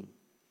 14.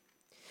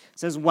 It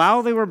says,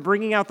 "While they were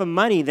bringing out the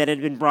money that had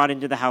been brought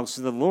into the house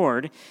of the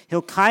Lord,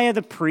 Hilkiah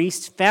the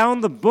priest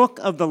found the book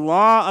of the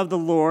law of the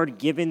Lord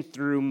given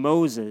through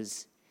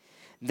Moses.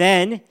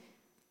 Then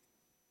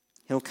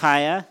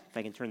Hilkiah, if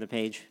I can turn the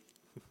page.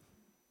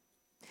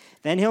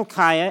 Then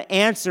Hilkiah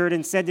answered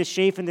and said to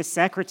Shaphan the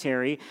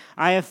secretary,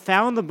 "I have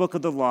found the book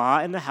of the law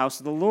in the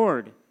house of the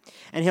Lord."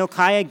 And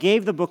Hilkiah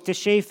gave the book to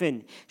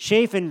Shaphan.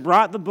 Shaphan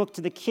brought the book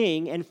to the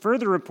king and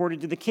further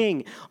reported to the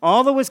king,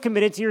 "All that was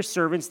committed to your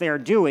servants they are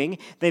doing.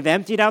 They've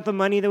emptied out the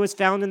money that was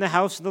found in the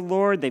house of the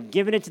Lord. They've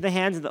given it to the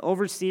hands of the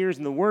overseers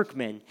and the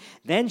workmen."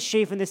 Then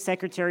Shaphan the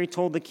secretary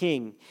told the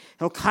king,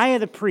 "Hilkiah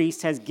the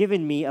priest has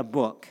given me a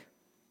book."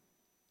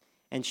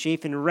 And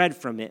Shaphan read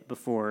from it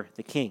before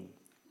the king.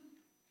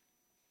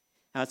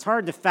 Now, it's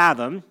hard to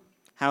fathom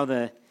how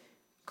the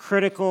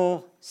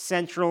critical,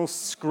 central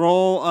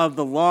scroll of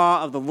the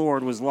law of the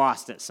Lord was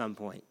lost at some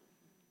point.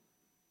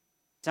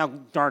 It's how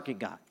dark it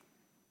got.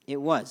 It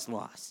was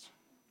lost.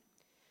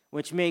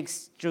 Which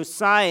makes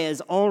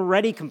Josiah's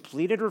already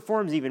completed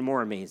reforms even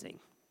more amazing.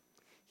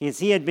 Because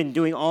he had been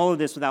doing all of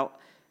this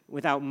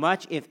without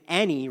much, if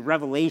any,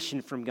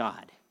 revelation from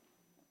God.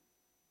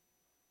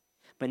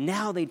 But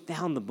now they'd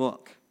found the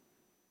book.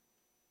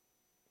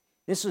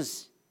 This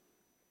was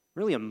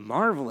really a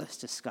marvelous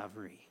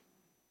discovery.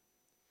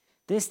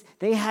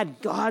 They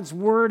had God's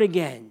word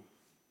again.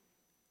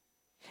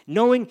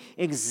 Knowing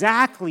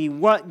exactly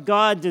what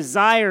God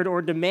desired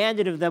or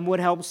demanded of them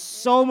would help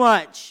so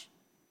much.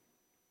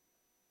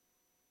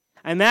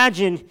 I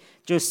imagine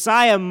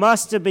Josiah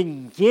must have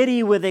been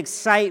giddy with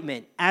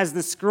excitement as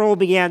the scroll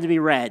began to be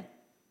read.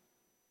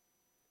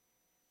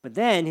 But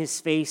then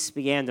his face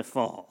began to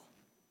fall.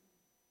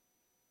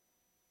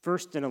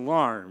 First in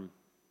alarm,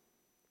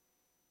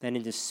 then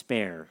in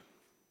despair.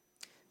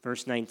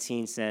 Verse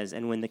 19 says,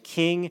 "And when the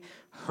king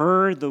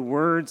heard the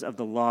words of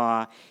the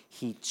law,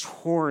 he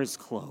tore his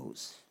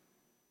clothes."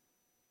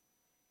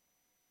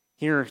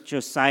 Here,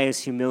 Josiah's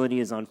humility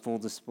is on full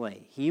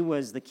display. He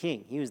was the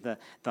king. He was the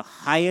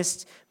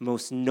highest,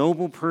 most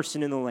noble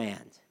person in the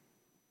land.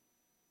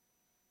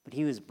 But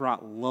he was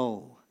brought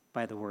low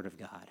by the word of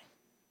God.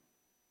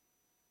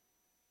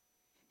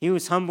 He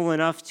was humble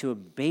enough to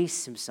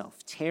abase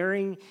himself,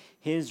 tearing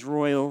his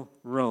royal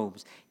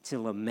robes, to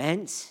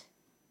lament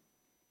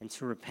and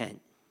to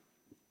repent.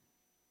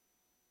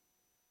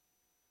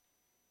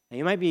 Now,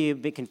 you might be a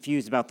bit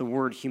confused about the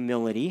word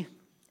humility,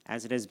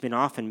 as it has been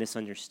often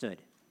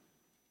misunderstood.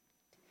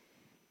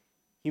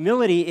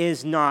 Humility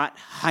is not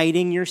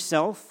hiding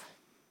yourself,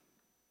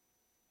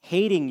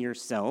 hating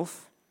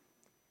yourself,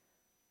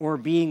 or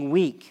being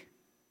weak,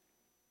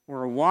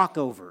 or a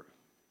walkover.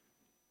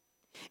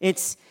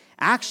 It's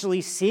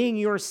actually seeing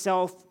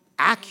yourself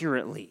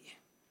accurately,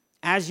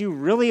 as you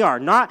really are,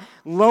 not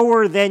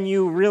lower than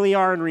you really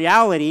are in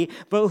reality,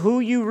 but who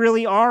you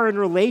really are in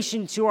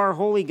relation to our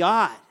holy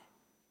God.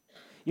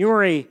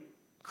 You're a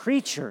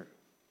creature.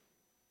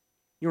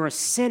 You're a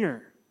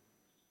sinner.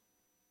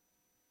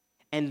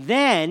 And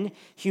then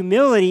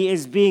humility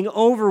is being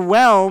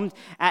overwhelmed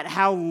at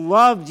how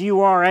loved you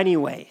are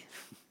anyway.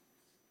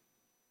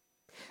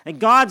 And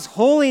God's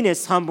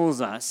holiness humbles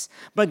us,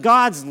 but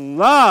God's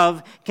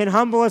love can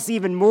humble us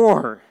even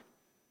more.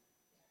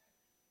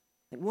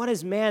 Like, what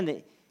is man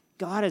that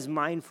God is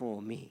mindful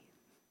of me?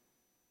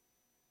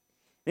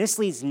 This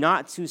leads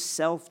not to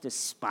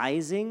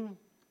self-despising,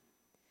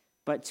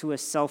 but to a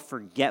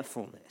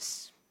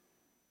self-forgetfulness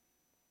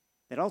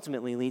that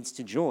ultimately leads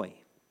to joy.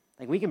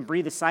 Like, we can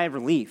breathe a sigh of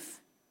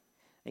relief.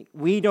 Like,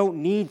 we don't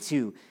need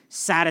to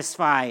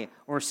satisfy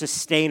or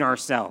sustain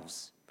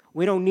ourselves.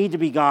 We don't need to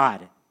be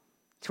God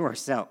to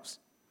ourselves.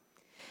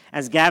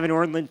 As Gavin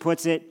Ortland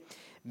puts it,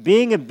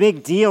 being a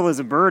big deal is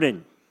a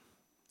burden.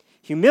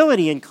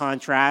 Humility, in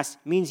contrast,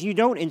 means you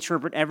don't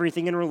interpret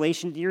everything in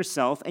relation to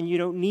yourself, and you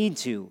don't need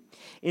to.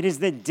 It is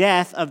the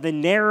death of the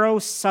narrow,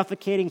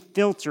 suffocating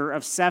filter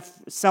of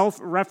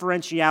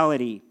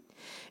self-referentiality.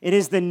 It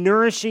is the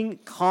nourishing,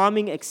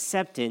 calming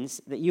acceptance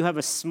that you have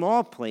a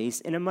small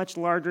place in a much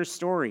larger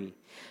story,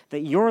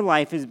 that your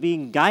life is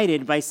being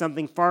guided by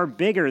something far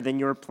bigger than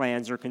your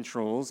plans or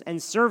controls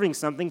and serving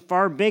something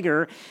far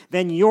bigger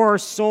than your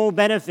sole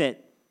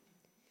benefit.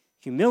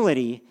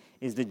 Humility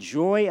is the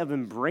joy of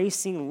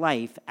embracing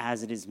life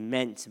as it is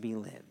meant to be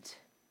lived.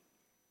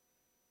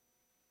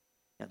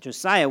 Now,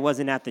 Josiah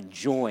wasn't at the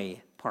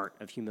joy part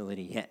of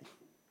humility yet,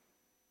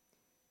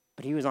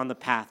 but he was on the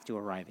path to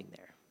arriving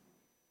there.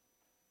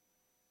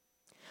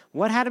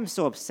 What had him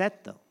so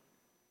upset, though?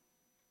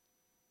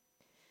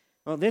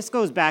 Well, this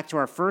goes back to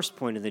our first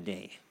point of the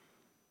day.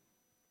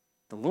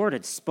 The Lord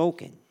had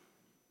spoken,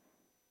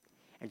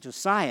 and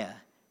Josiah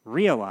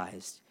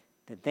realized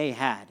that they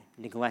had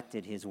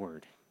neglected his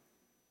word.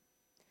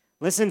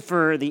 Listen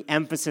for the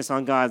emphasis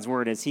on God's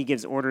word as he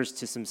gives orders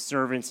to some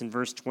servants in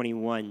verse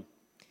 21. It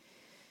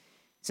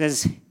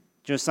says,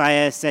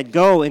 Josiah said,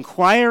 "Go,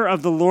 inquire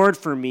of the Lord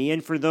for me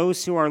and for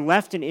those who are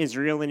left in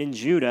Israel and in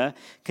Judah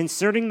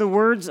concerning the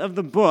words of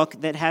the book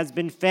that has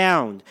been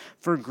found.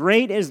 For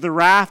great is the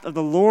wrath of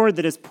the Lord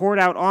that is poured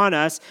out on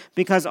us,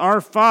 because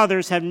our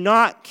fathers have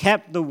not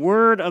kept the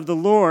word of the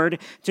Lord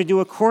to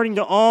do according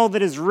to all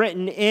that is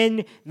written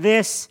in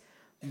this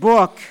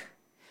book."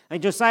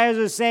 Like Josiah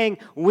was saying,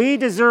 we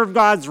deserve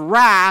God's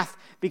wrath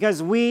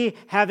because we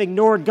have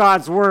ignored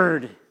God's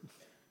word.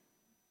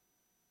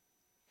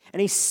 And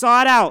he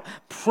sought out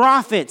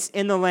prophets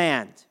in the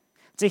land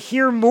to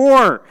hear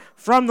more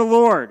from the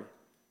Lord.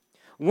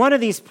 One of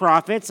these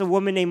prophets, a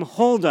woman named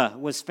Huldah,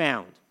 was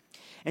found.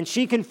 And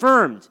she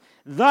confirmed,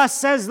 "Thus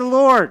says the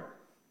Lord,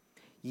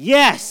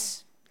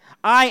 yes,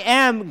 I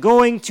am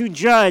going to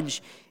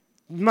judge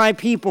my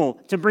people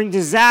to bring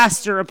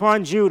disaster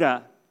upon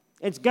Judah.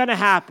 It's going to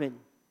happen."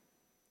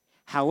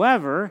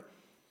 However,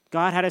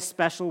 God had a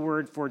special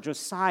word for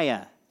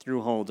Josiah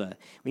through Huldah.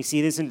 We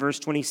see this in verse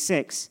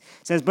 26.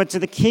 It says, "But to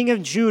the king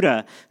of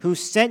Judah, who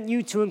sent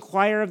you to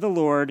inquire of the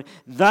Lord,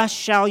 thus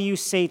shall you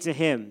say to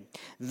him,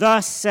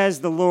 Thus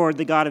says the Lord,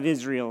 the God of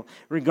Israel,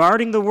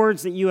 regarding the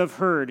words that you have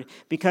heard,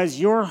 because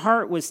your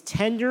heart was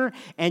tender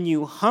and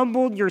you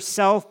humbled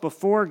yourself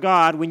before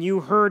God when you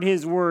heard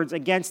his words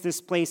against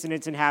this place and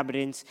its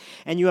inhabitants,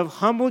 and you have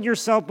humbled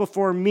yourself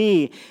before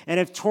me and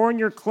have torn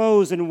your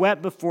clothes and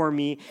wept before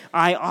me,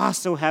 I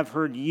also have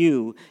heard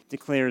you,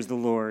 declares the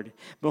Lord.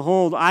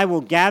 Behold, I will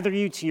gather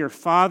you to your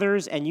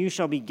fathers, and you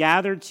shall be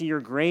gathered to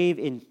your grave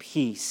in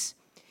peace.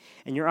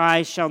 And your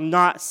eyes shall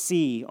not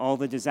see all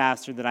the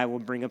disaster that I will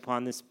bring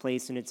upon this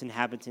place and its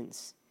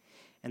inhabitants."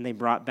 And they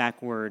brought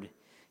back word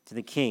to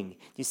the king. Do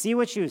you see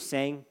what she was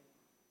saying?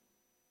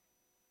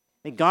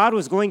 That God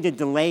was going to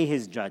delay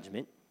his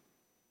judgment,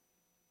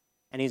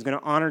 and he's going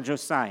to honor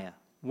Josiah.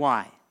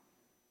 Why?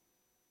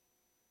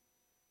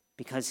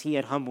 Because he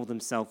had humbled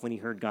himself when he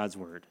heard God's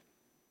word.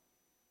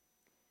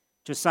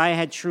 Josiah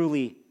had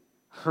truly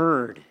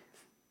heard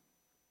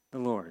the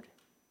Lord,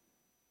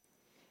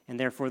 and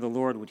therefore the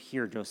Lord would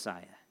hear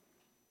Josiah.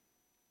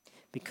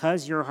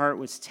 Because your heart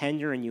was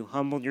tender and you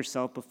humbled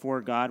yourself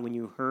before God when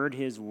you heard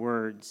his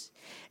words,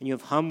 and you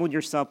have humbled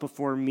yourself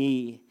before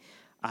me,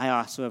 I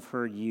also have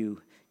heard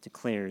you,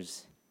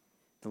 declares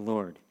the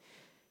Lord.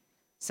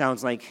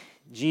 Sounds like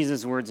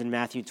Jesus' words in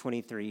Matthew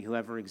 23,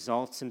 "Whoever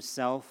exalts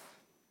himself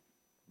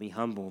will be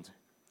humbled.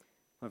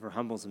 Whoever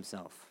humbles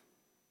himself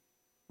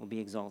will be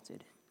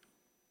exalted."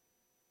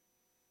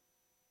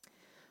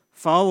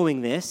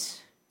 Following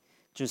this,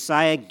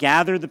 Josiah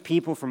gathered the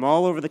people from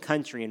all over the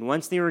country, and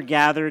once they were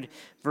gathered,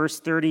 verse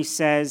 30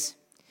 says,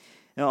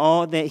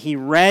 that he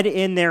read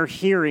in their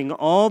hearing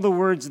all the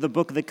words of the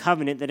book of the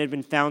covenant that had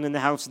been found in the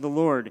house of the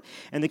Lord.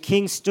 And the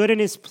king stood in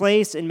his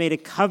place and made a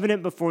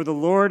covenant before the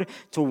Lord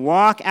to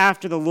walk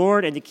after the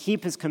Lord and to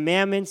keep his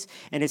commandments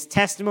and his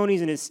testimonies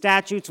and his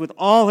statutes with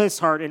all his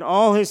heart and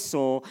all his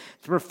soul,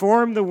 to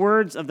perform the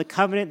words of the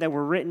covenant that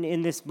were written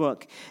in this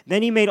book.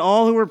 Then he made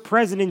all who were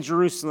present in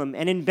Jerusalem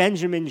and in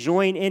Benjamin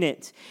join in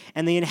it.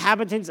 And the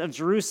inhabitants of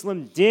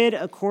Jerusalem did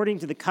according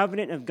to the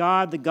covenant of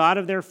God, the God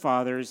of their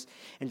fathers.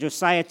 And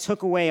Josiah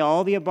took away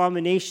all the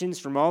abominations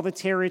from all the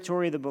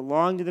territory that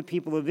belonged to the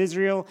people of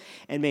Israel,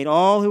 and made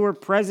all who were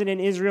present in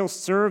Israel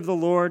serve the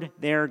Lord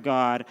their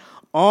God.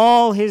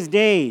 All his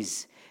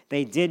days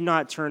they did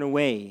not turn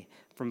away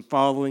from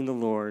following the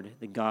Lord,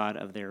 the God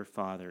of their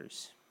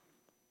fathers.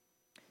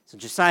 So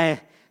Josiah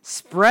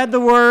spread the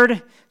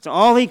word to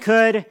all he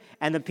could,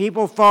 and the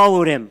people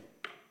followed him.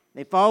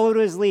 They followed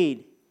his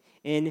lead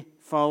in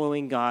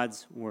following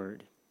God's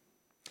word.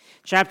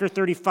 Chapter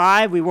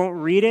 35, we won't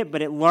read it,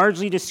 but it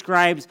largely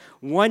describes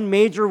one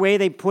major way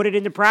they put it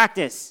into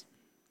practice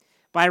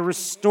by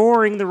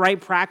restoring the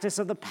right practice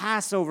of the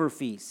Passover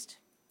feast,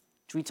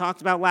 which we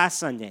talked about last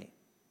Sunday.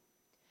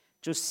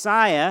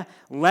 Josiah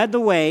led the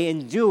way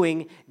in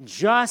doing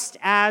just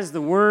as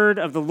the word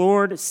of the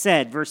Lord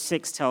said, verse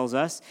 6 tells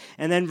us.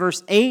 And then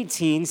verse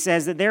 18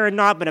 says that there had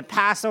not been a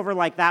Passover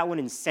like that one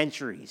in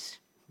centuries.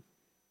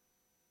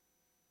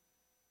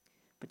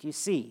 But you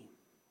see,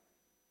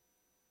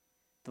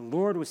 the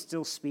Lord was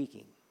still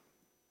speaking,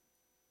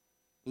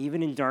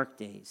 even in dark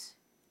days,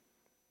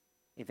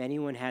 if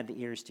anyone had the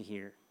ears to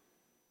hear.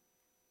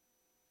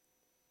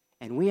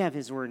 And we have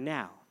his word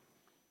now.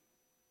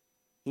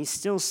 He's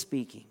still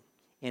speaking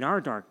in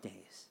our dark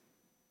days,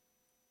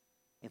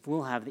 if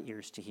we'll have the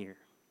ears to hear.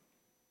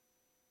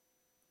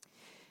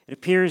 It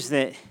appears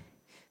that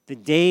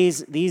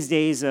these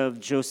days of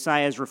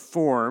Josiah's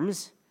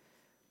reforms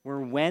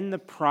were when the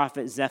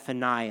prophet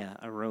Zephaniah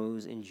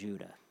arose in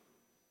Judah.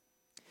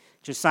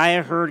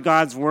 Josiah heard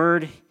God's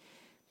word,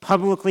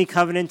 publicly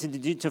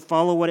covenanted to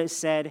follow what it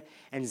said,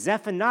 and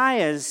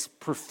Zephaniah's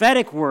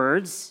prophetic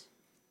words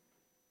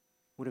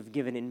would have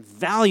given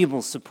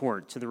invaluable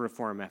support to the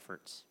reform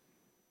efforts.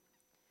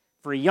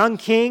 For a young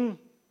king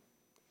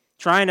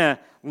trying to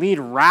lead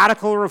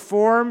radical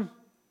reform,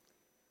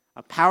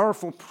 a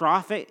powerful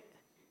prophet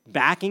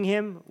backing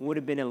him would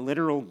have been a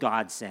literal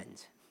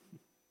godsend.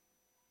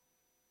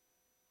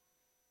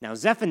 Now,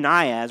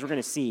 Zephaniah, as we're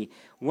going to see,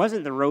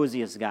 wasn't the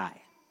rosiest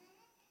guy.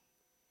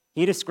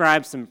 He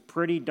describes some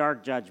pretty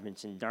dark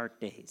judgments in dark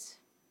days.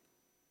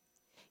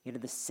 Yet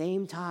at the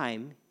same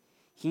time,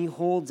 he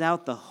holds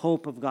out the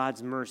hope of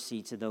God's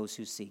mercy to those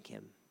who seek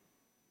him.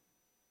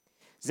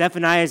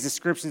 Zephaniah's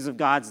descriptions of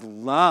God's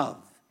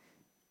love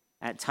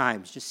at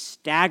times just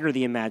stagger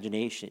the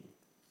imagination.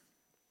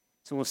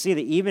 So we'll see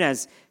that even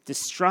as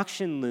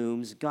destruction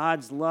looms,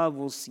 God's love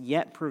will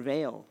yet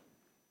prevail.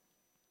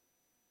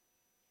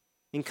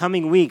 In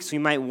coming weeks, we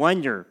might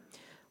wonder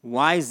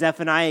why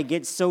Zephaniah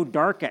gets so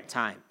dark at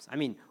times. I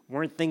mean,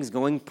 weren't things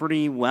going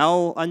pretty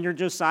well under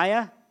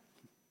Josiah?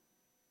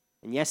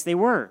 And yes, they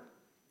were.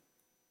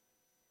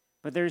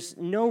 But there's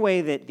no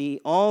way that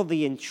all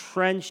the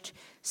entrenched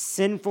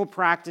sinful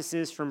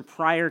practices from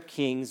prior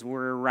kings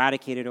were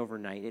eradicated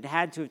overnight. It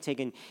had to have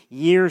taken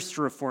years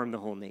to reform the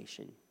whole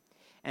nation.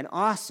 And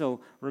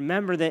also,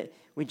 remember that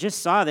we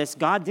just saw this,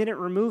 God didn't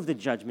remove the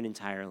judgment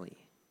entirely.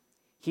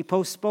 He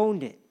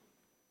postponed it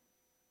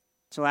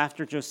till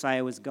after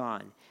Josiah was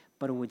gone,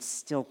 but it would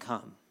still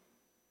come.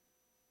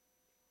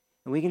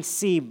 And we can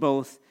see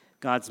both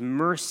God's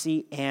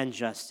mercy and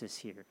justice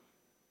here.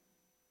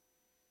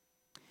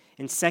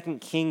 In 2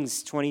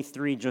 Kings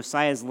 23,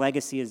 Josiah's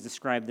legacy is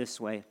described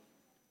this way.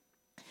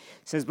 It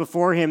says,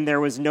 "Before him there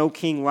was no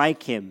king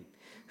like him,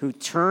 who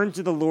turned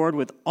to the Lord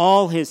with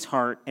all his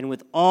heart and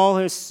with all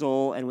his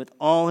soul and with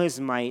all his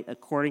might,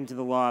 according to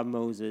the law of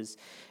Moses,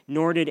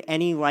 nor did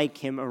any like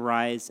him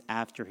arise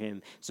after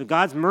him." So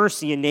God's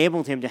mercy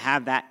enabled him to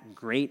have that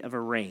great of a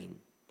reign.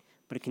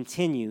 But it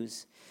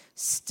continues,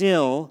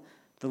 "Still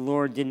the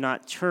Lord did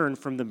not turn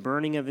from the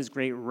burning of his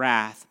great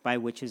wrath by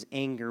which his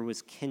anger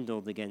was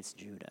kindled against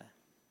Judah."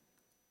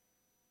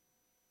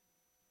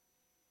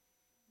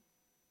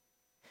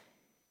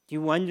 Do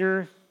you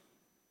wonder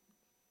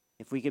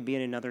if we could be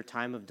in another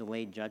time of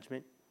delayed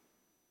judgment?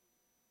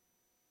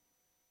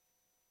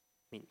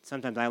 I mean,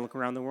 sometimes I look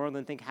around the world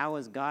and think, how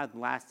has God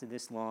lasted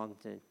this long?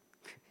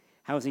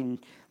 How has he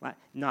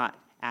not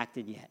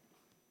acted yet?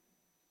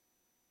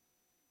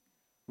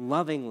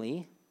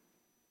 Lovingly,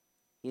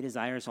 he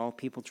desires all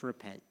people to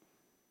repent.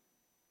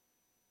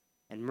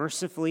 And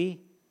mercifully,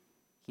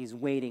 he's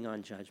waiting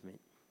on judgment.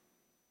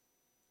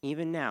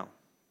 Even now.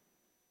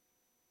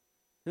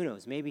 Who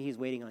knows? Maybe he's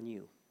waiting on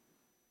you.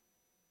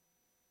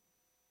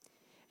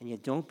 And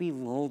yet don't be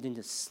lulled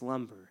into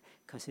slumber,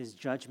 because his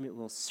judgment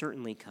will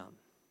certainly come.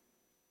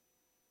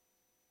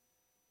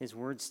 His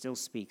word still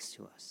speaks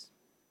to us.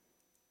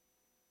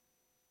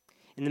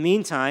 In the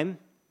meantime,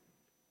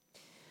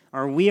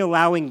 are we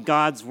allowing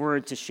God's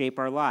word to shape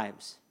our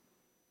lives?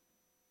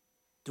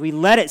 Do we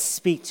let it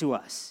speak to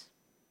us?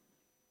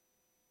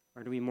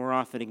 Or do we more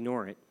often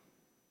ignore it?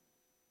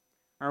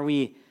 Are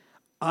we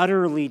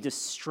utterly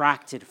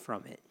distracted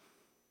from it?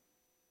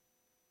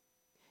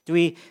 Do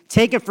we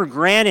take it for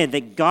granted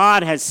that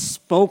God has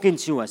spoken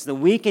to us, that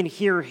we can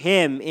hear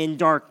him in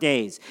dark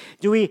days?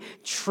 Do we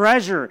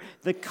treasure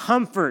the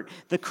comfort,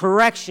 the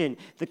correction,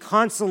 the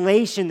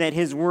consolation that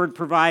his word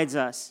provides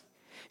us?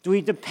 Do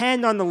we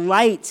depend on the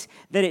light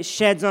that it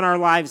sheds on our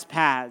lives'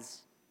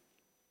 paths?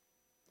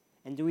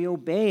 And do we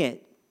obey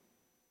it,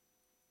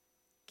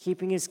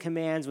 keeping his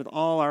commands with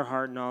all our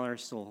heart and all our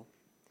soul?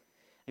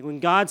 Like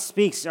when God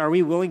speaks, are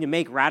we willing to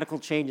make radical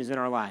changes in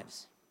our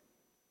lives?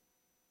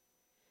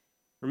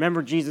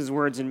 Remember Jesus'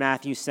 words in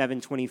Matthew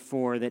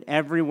 7:24, that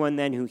everyone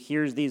then who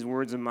hears these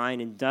words of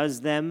mine and does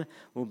them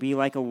will be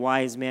like a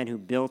wise man who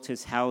built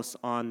his house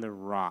on the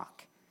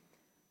rock.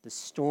 The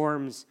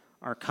storms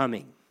are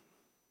coming.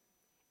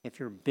 If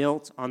you're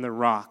built on the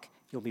rock,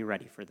 you'll be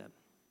ready for them.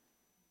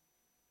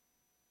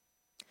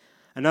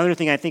 Another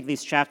thing I think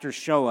these chapters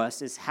show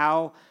us is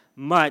how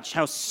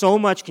so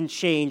much can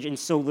change in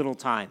so little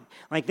time.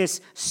 Like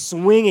this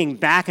swinging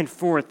back and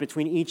forth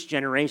between each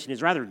generation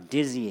is rather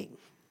dizzying.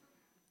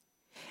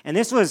 And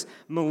this was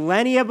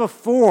millennia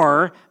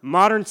before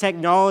modern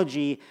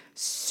technology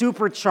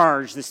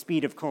supercharged the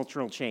speed of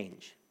cultural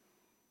change.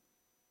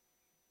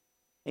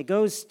 It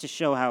goes to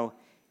show how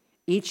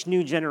each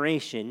new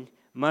generation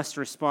must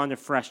respond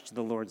afresh to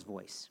the Lord's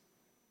voice.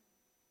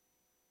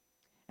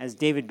 As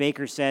David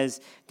Baker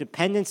says,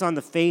 dependence on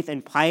the faith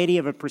and piety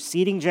of a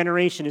preceding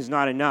generation is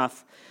not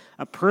enough.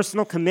 A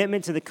personal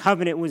commitment to the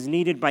covenant was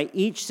needed by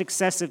each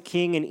successive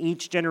king in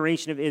each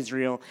generation of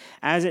Israel,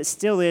 as it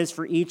still is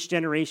for each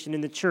generation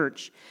in the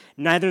church.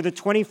 Neither the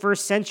 21st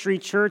century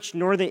church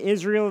nor the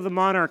Israel of the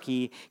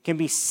monarchy can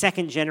be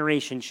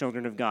second-generation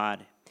children of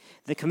God.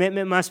 The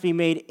commitment must be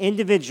made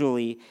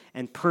individually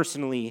and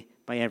personally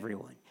by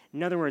everyone.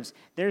 In other words,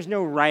 there's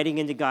no riding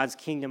into God's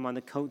kingdom on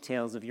the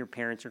coattails of your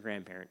parents or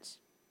grandparents.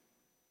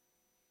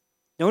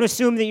 Don't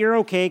assume that you're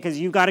okay because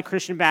you've got a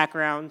Christian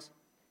background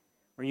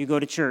or you go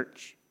to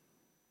church.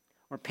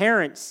 Or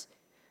parents,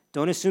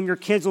 don't assume your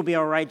kids will be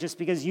all right just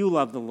because you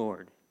love the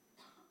Lord.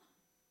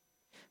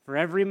 For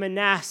every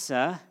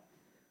Manasseh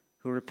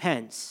who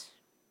repents,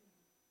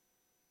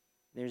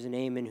 there's an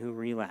Amon who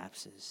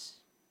relapses.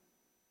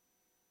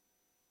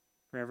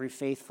 For every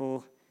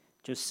faithful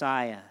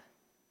Josiah,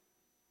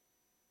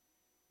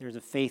 there's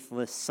a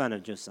faithless son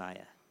of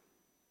Josiah.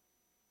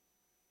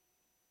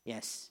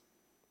 Yes,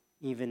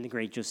 even the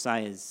great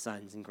Josiah's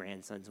sons and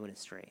grandsons went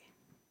astray.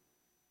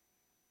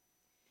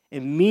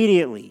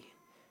 Immediately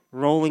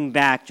rolling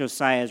back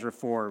Josiah's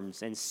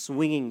reforms and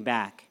swinging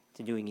back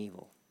to doing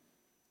evil.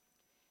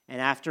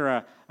 And after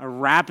a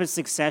rapid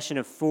succession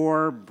of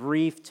 4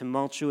 brief,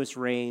 tumultuous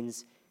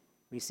reigns,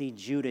 we see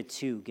Judah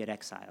too get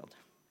exiled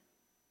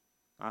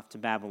off to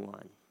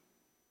Babylon.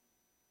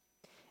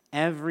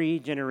 Every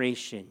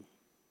generation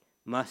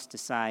must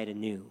decide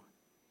anew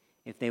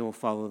if they will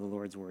follow the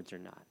Lord's words or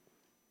not.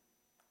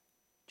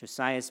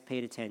 Josiah's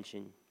paid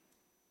attention,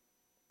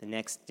 the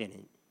next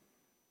didn't.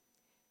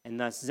 And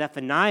thus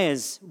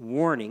Zephaniah's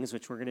warnings,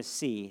 which we're going to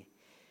see,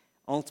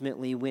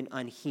 ultimately went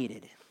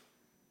unheeded.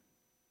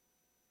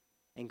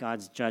 And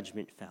God's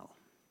judgment fell.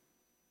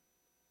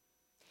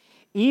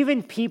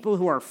 Even people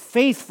who are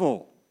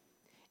faithful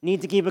need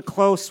to keep a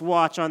close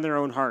watch on their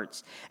own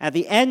hearts. At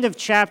the end of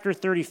chapter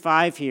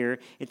 35 here,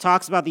 it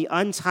talks about the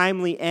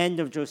untimely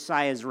end of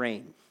Josiah's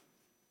reign.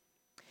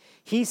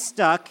 He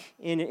stuck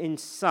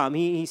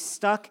he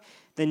stuck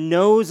the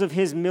nose of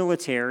his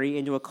military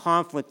into a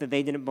conflict that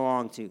they didn't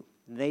belong to.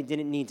 They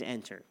didn't need to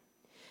enter.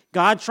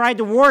 God tried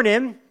to warn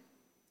him,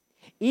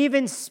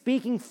 even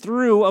speaking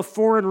through a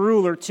foreign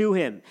ruler to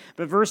him.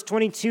 But verse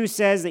 22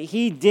 says that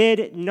he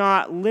did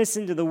not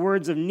listen to the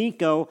words of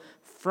Necho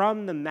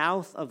from the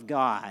mouth of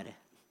God.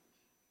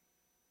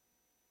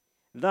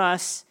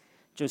 Thus,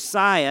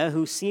 Josiah,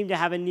 who seemed to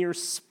have a near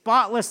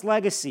spotless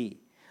legacy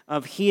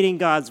of heeding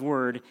God's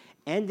word,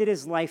 ended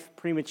his life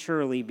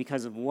prematurely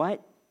because of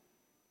what?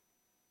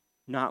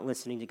 Not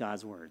listening to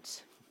God's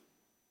words.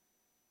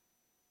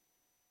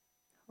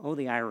 Oh,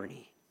 the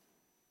irony.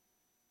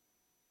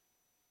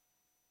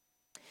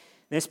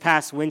 This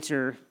past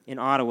winter in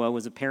Ottawa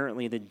was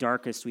apparently the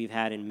darkest we've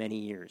had in many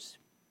years.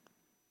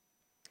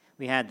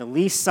 We had the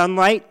least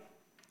sunlight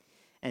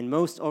and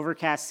most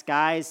overcast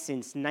skies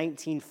since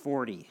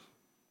 1940.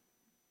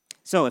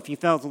 So if you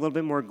felt a little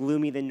bit more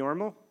gloomy than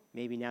normal,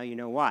 maybe now you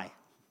know why.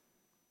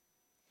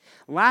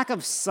 Lack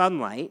of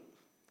sunlight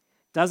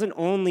doesn't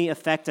only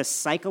affect us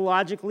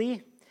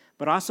psychologically,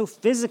 but also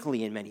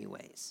physically in many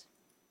ways.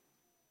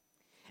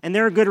 And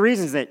there are good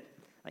reasons that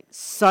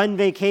sun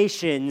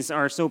vacations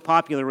are so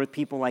popular with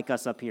people like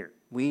us up here.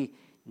 We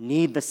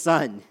need the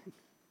sun.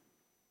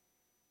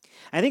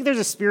 I think there's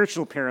a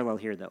spiritual parallel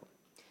here, though,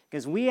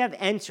 because we have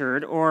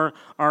entered or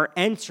are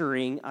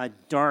entering a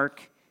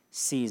dark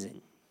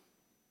season.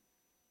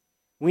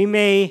 We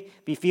may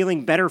be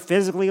feeling better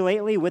physically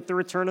lately with the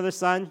return of the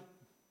sun,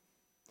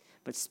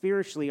 but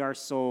spiritually our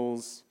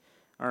souls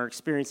are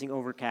experiencing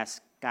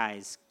overcast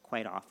skies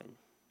quite often.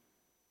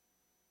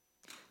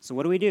 So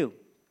what do?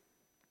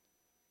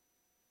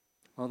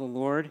 Well, the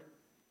Lord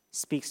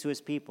speaks to his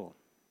people,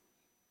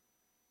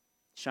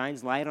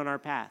 shines light on our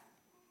path.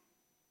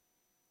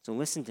 So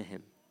listen to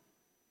him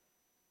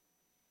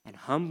and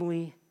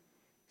humbly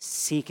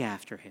seek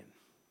after him.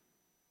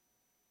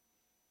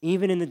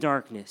 Even in the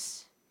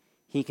darkness,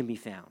 he can be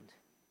found.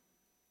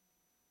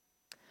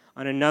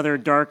 On another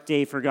dark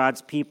day for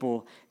God's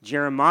people,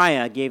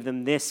 Jeremiah gave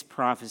them this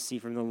prophecy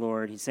from the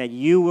Lord. He said,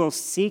 "You will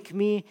seek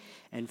me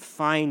and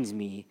find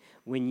me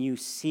when you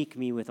seek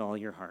me with all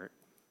your heart."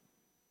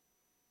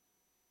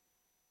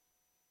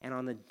 And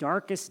on the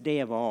darkest day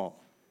of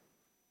all,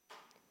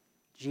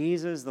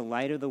 Jesus, the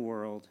light of the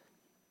world,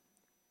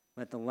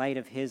 let the light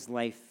of his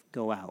life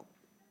go out,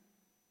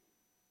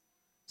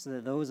 so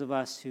that those of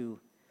us who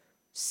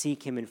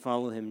seek him and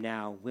follow him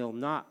now will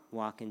not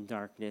walk in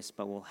darkness,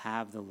 but will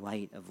have the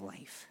light of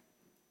life.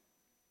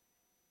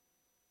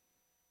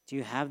 Do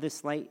you have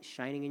this light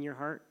shining in your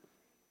heart?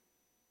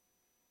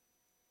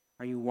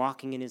 Are you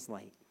walking in his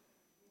light?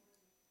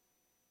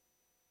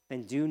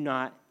 Then do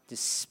not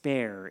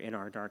despair in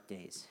our dark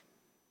days.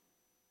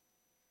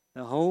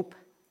 The hope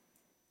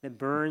that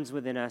burns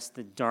within us,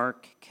 the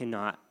dark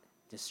cannot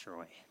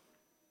destroy.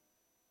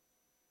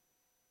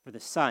 For the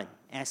sun,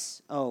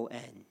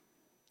 S-O-N,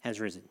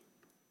 has risen,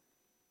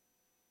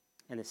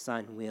 and the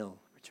sun will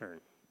return.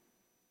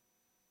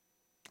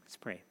 Let's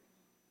pray.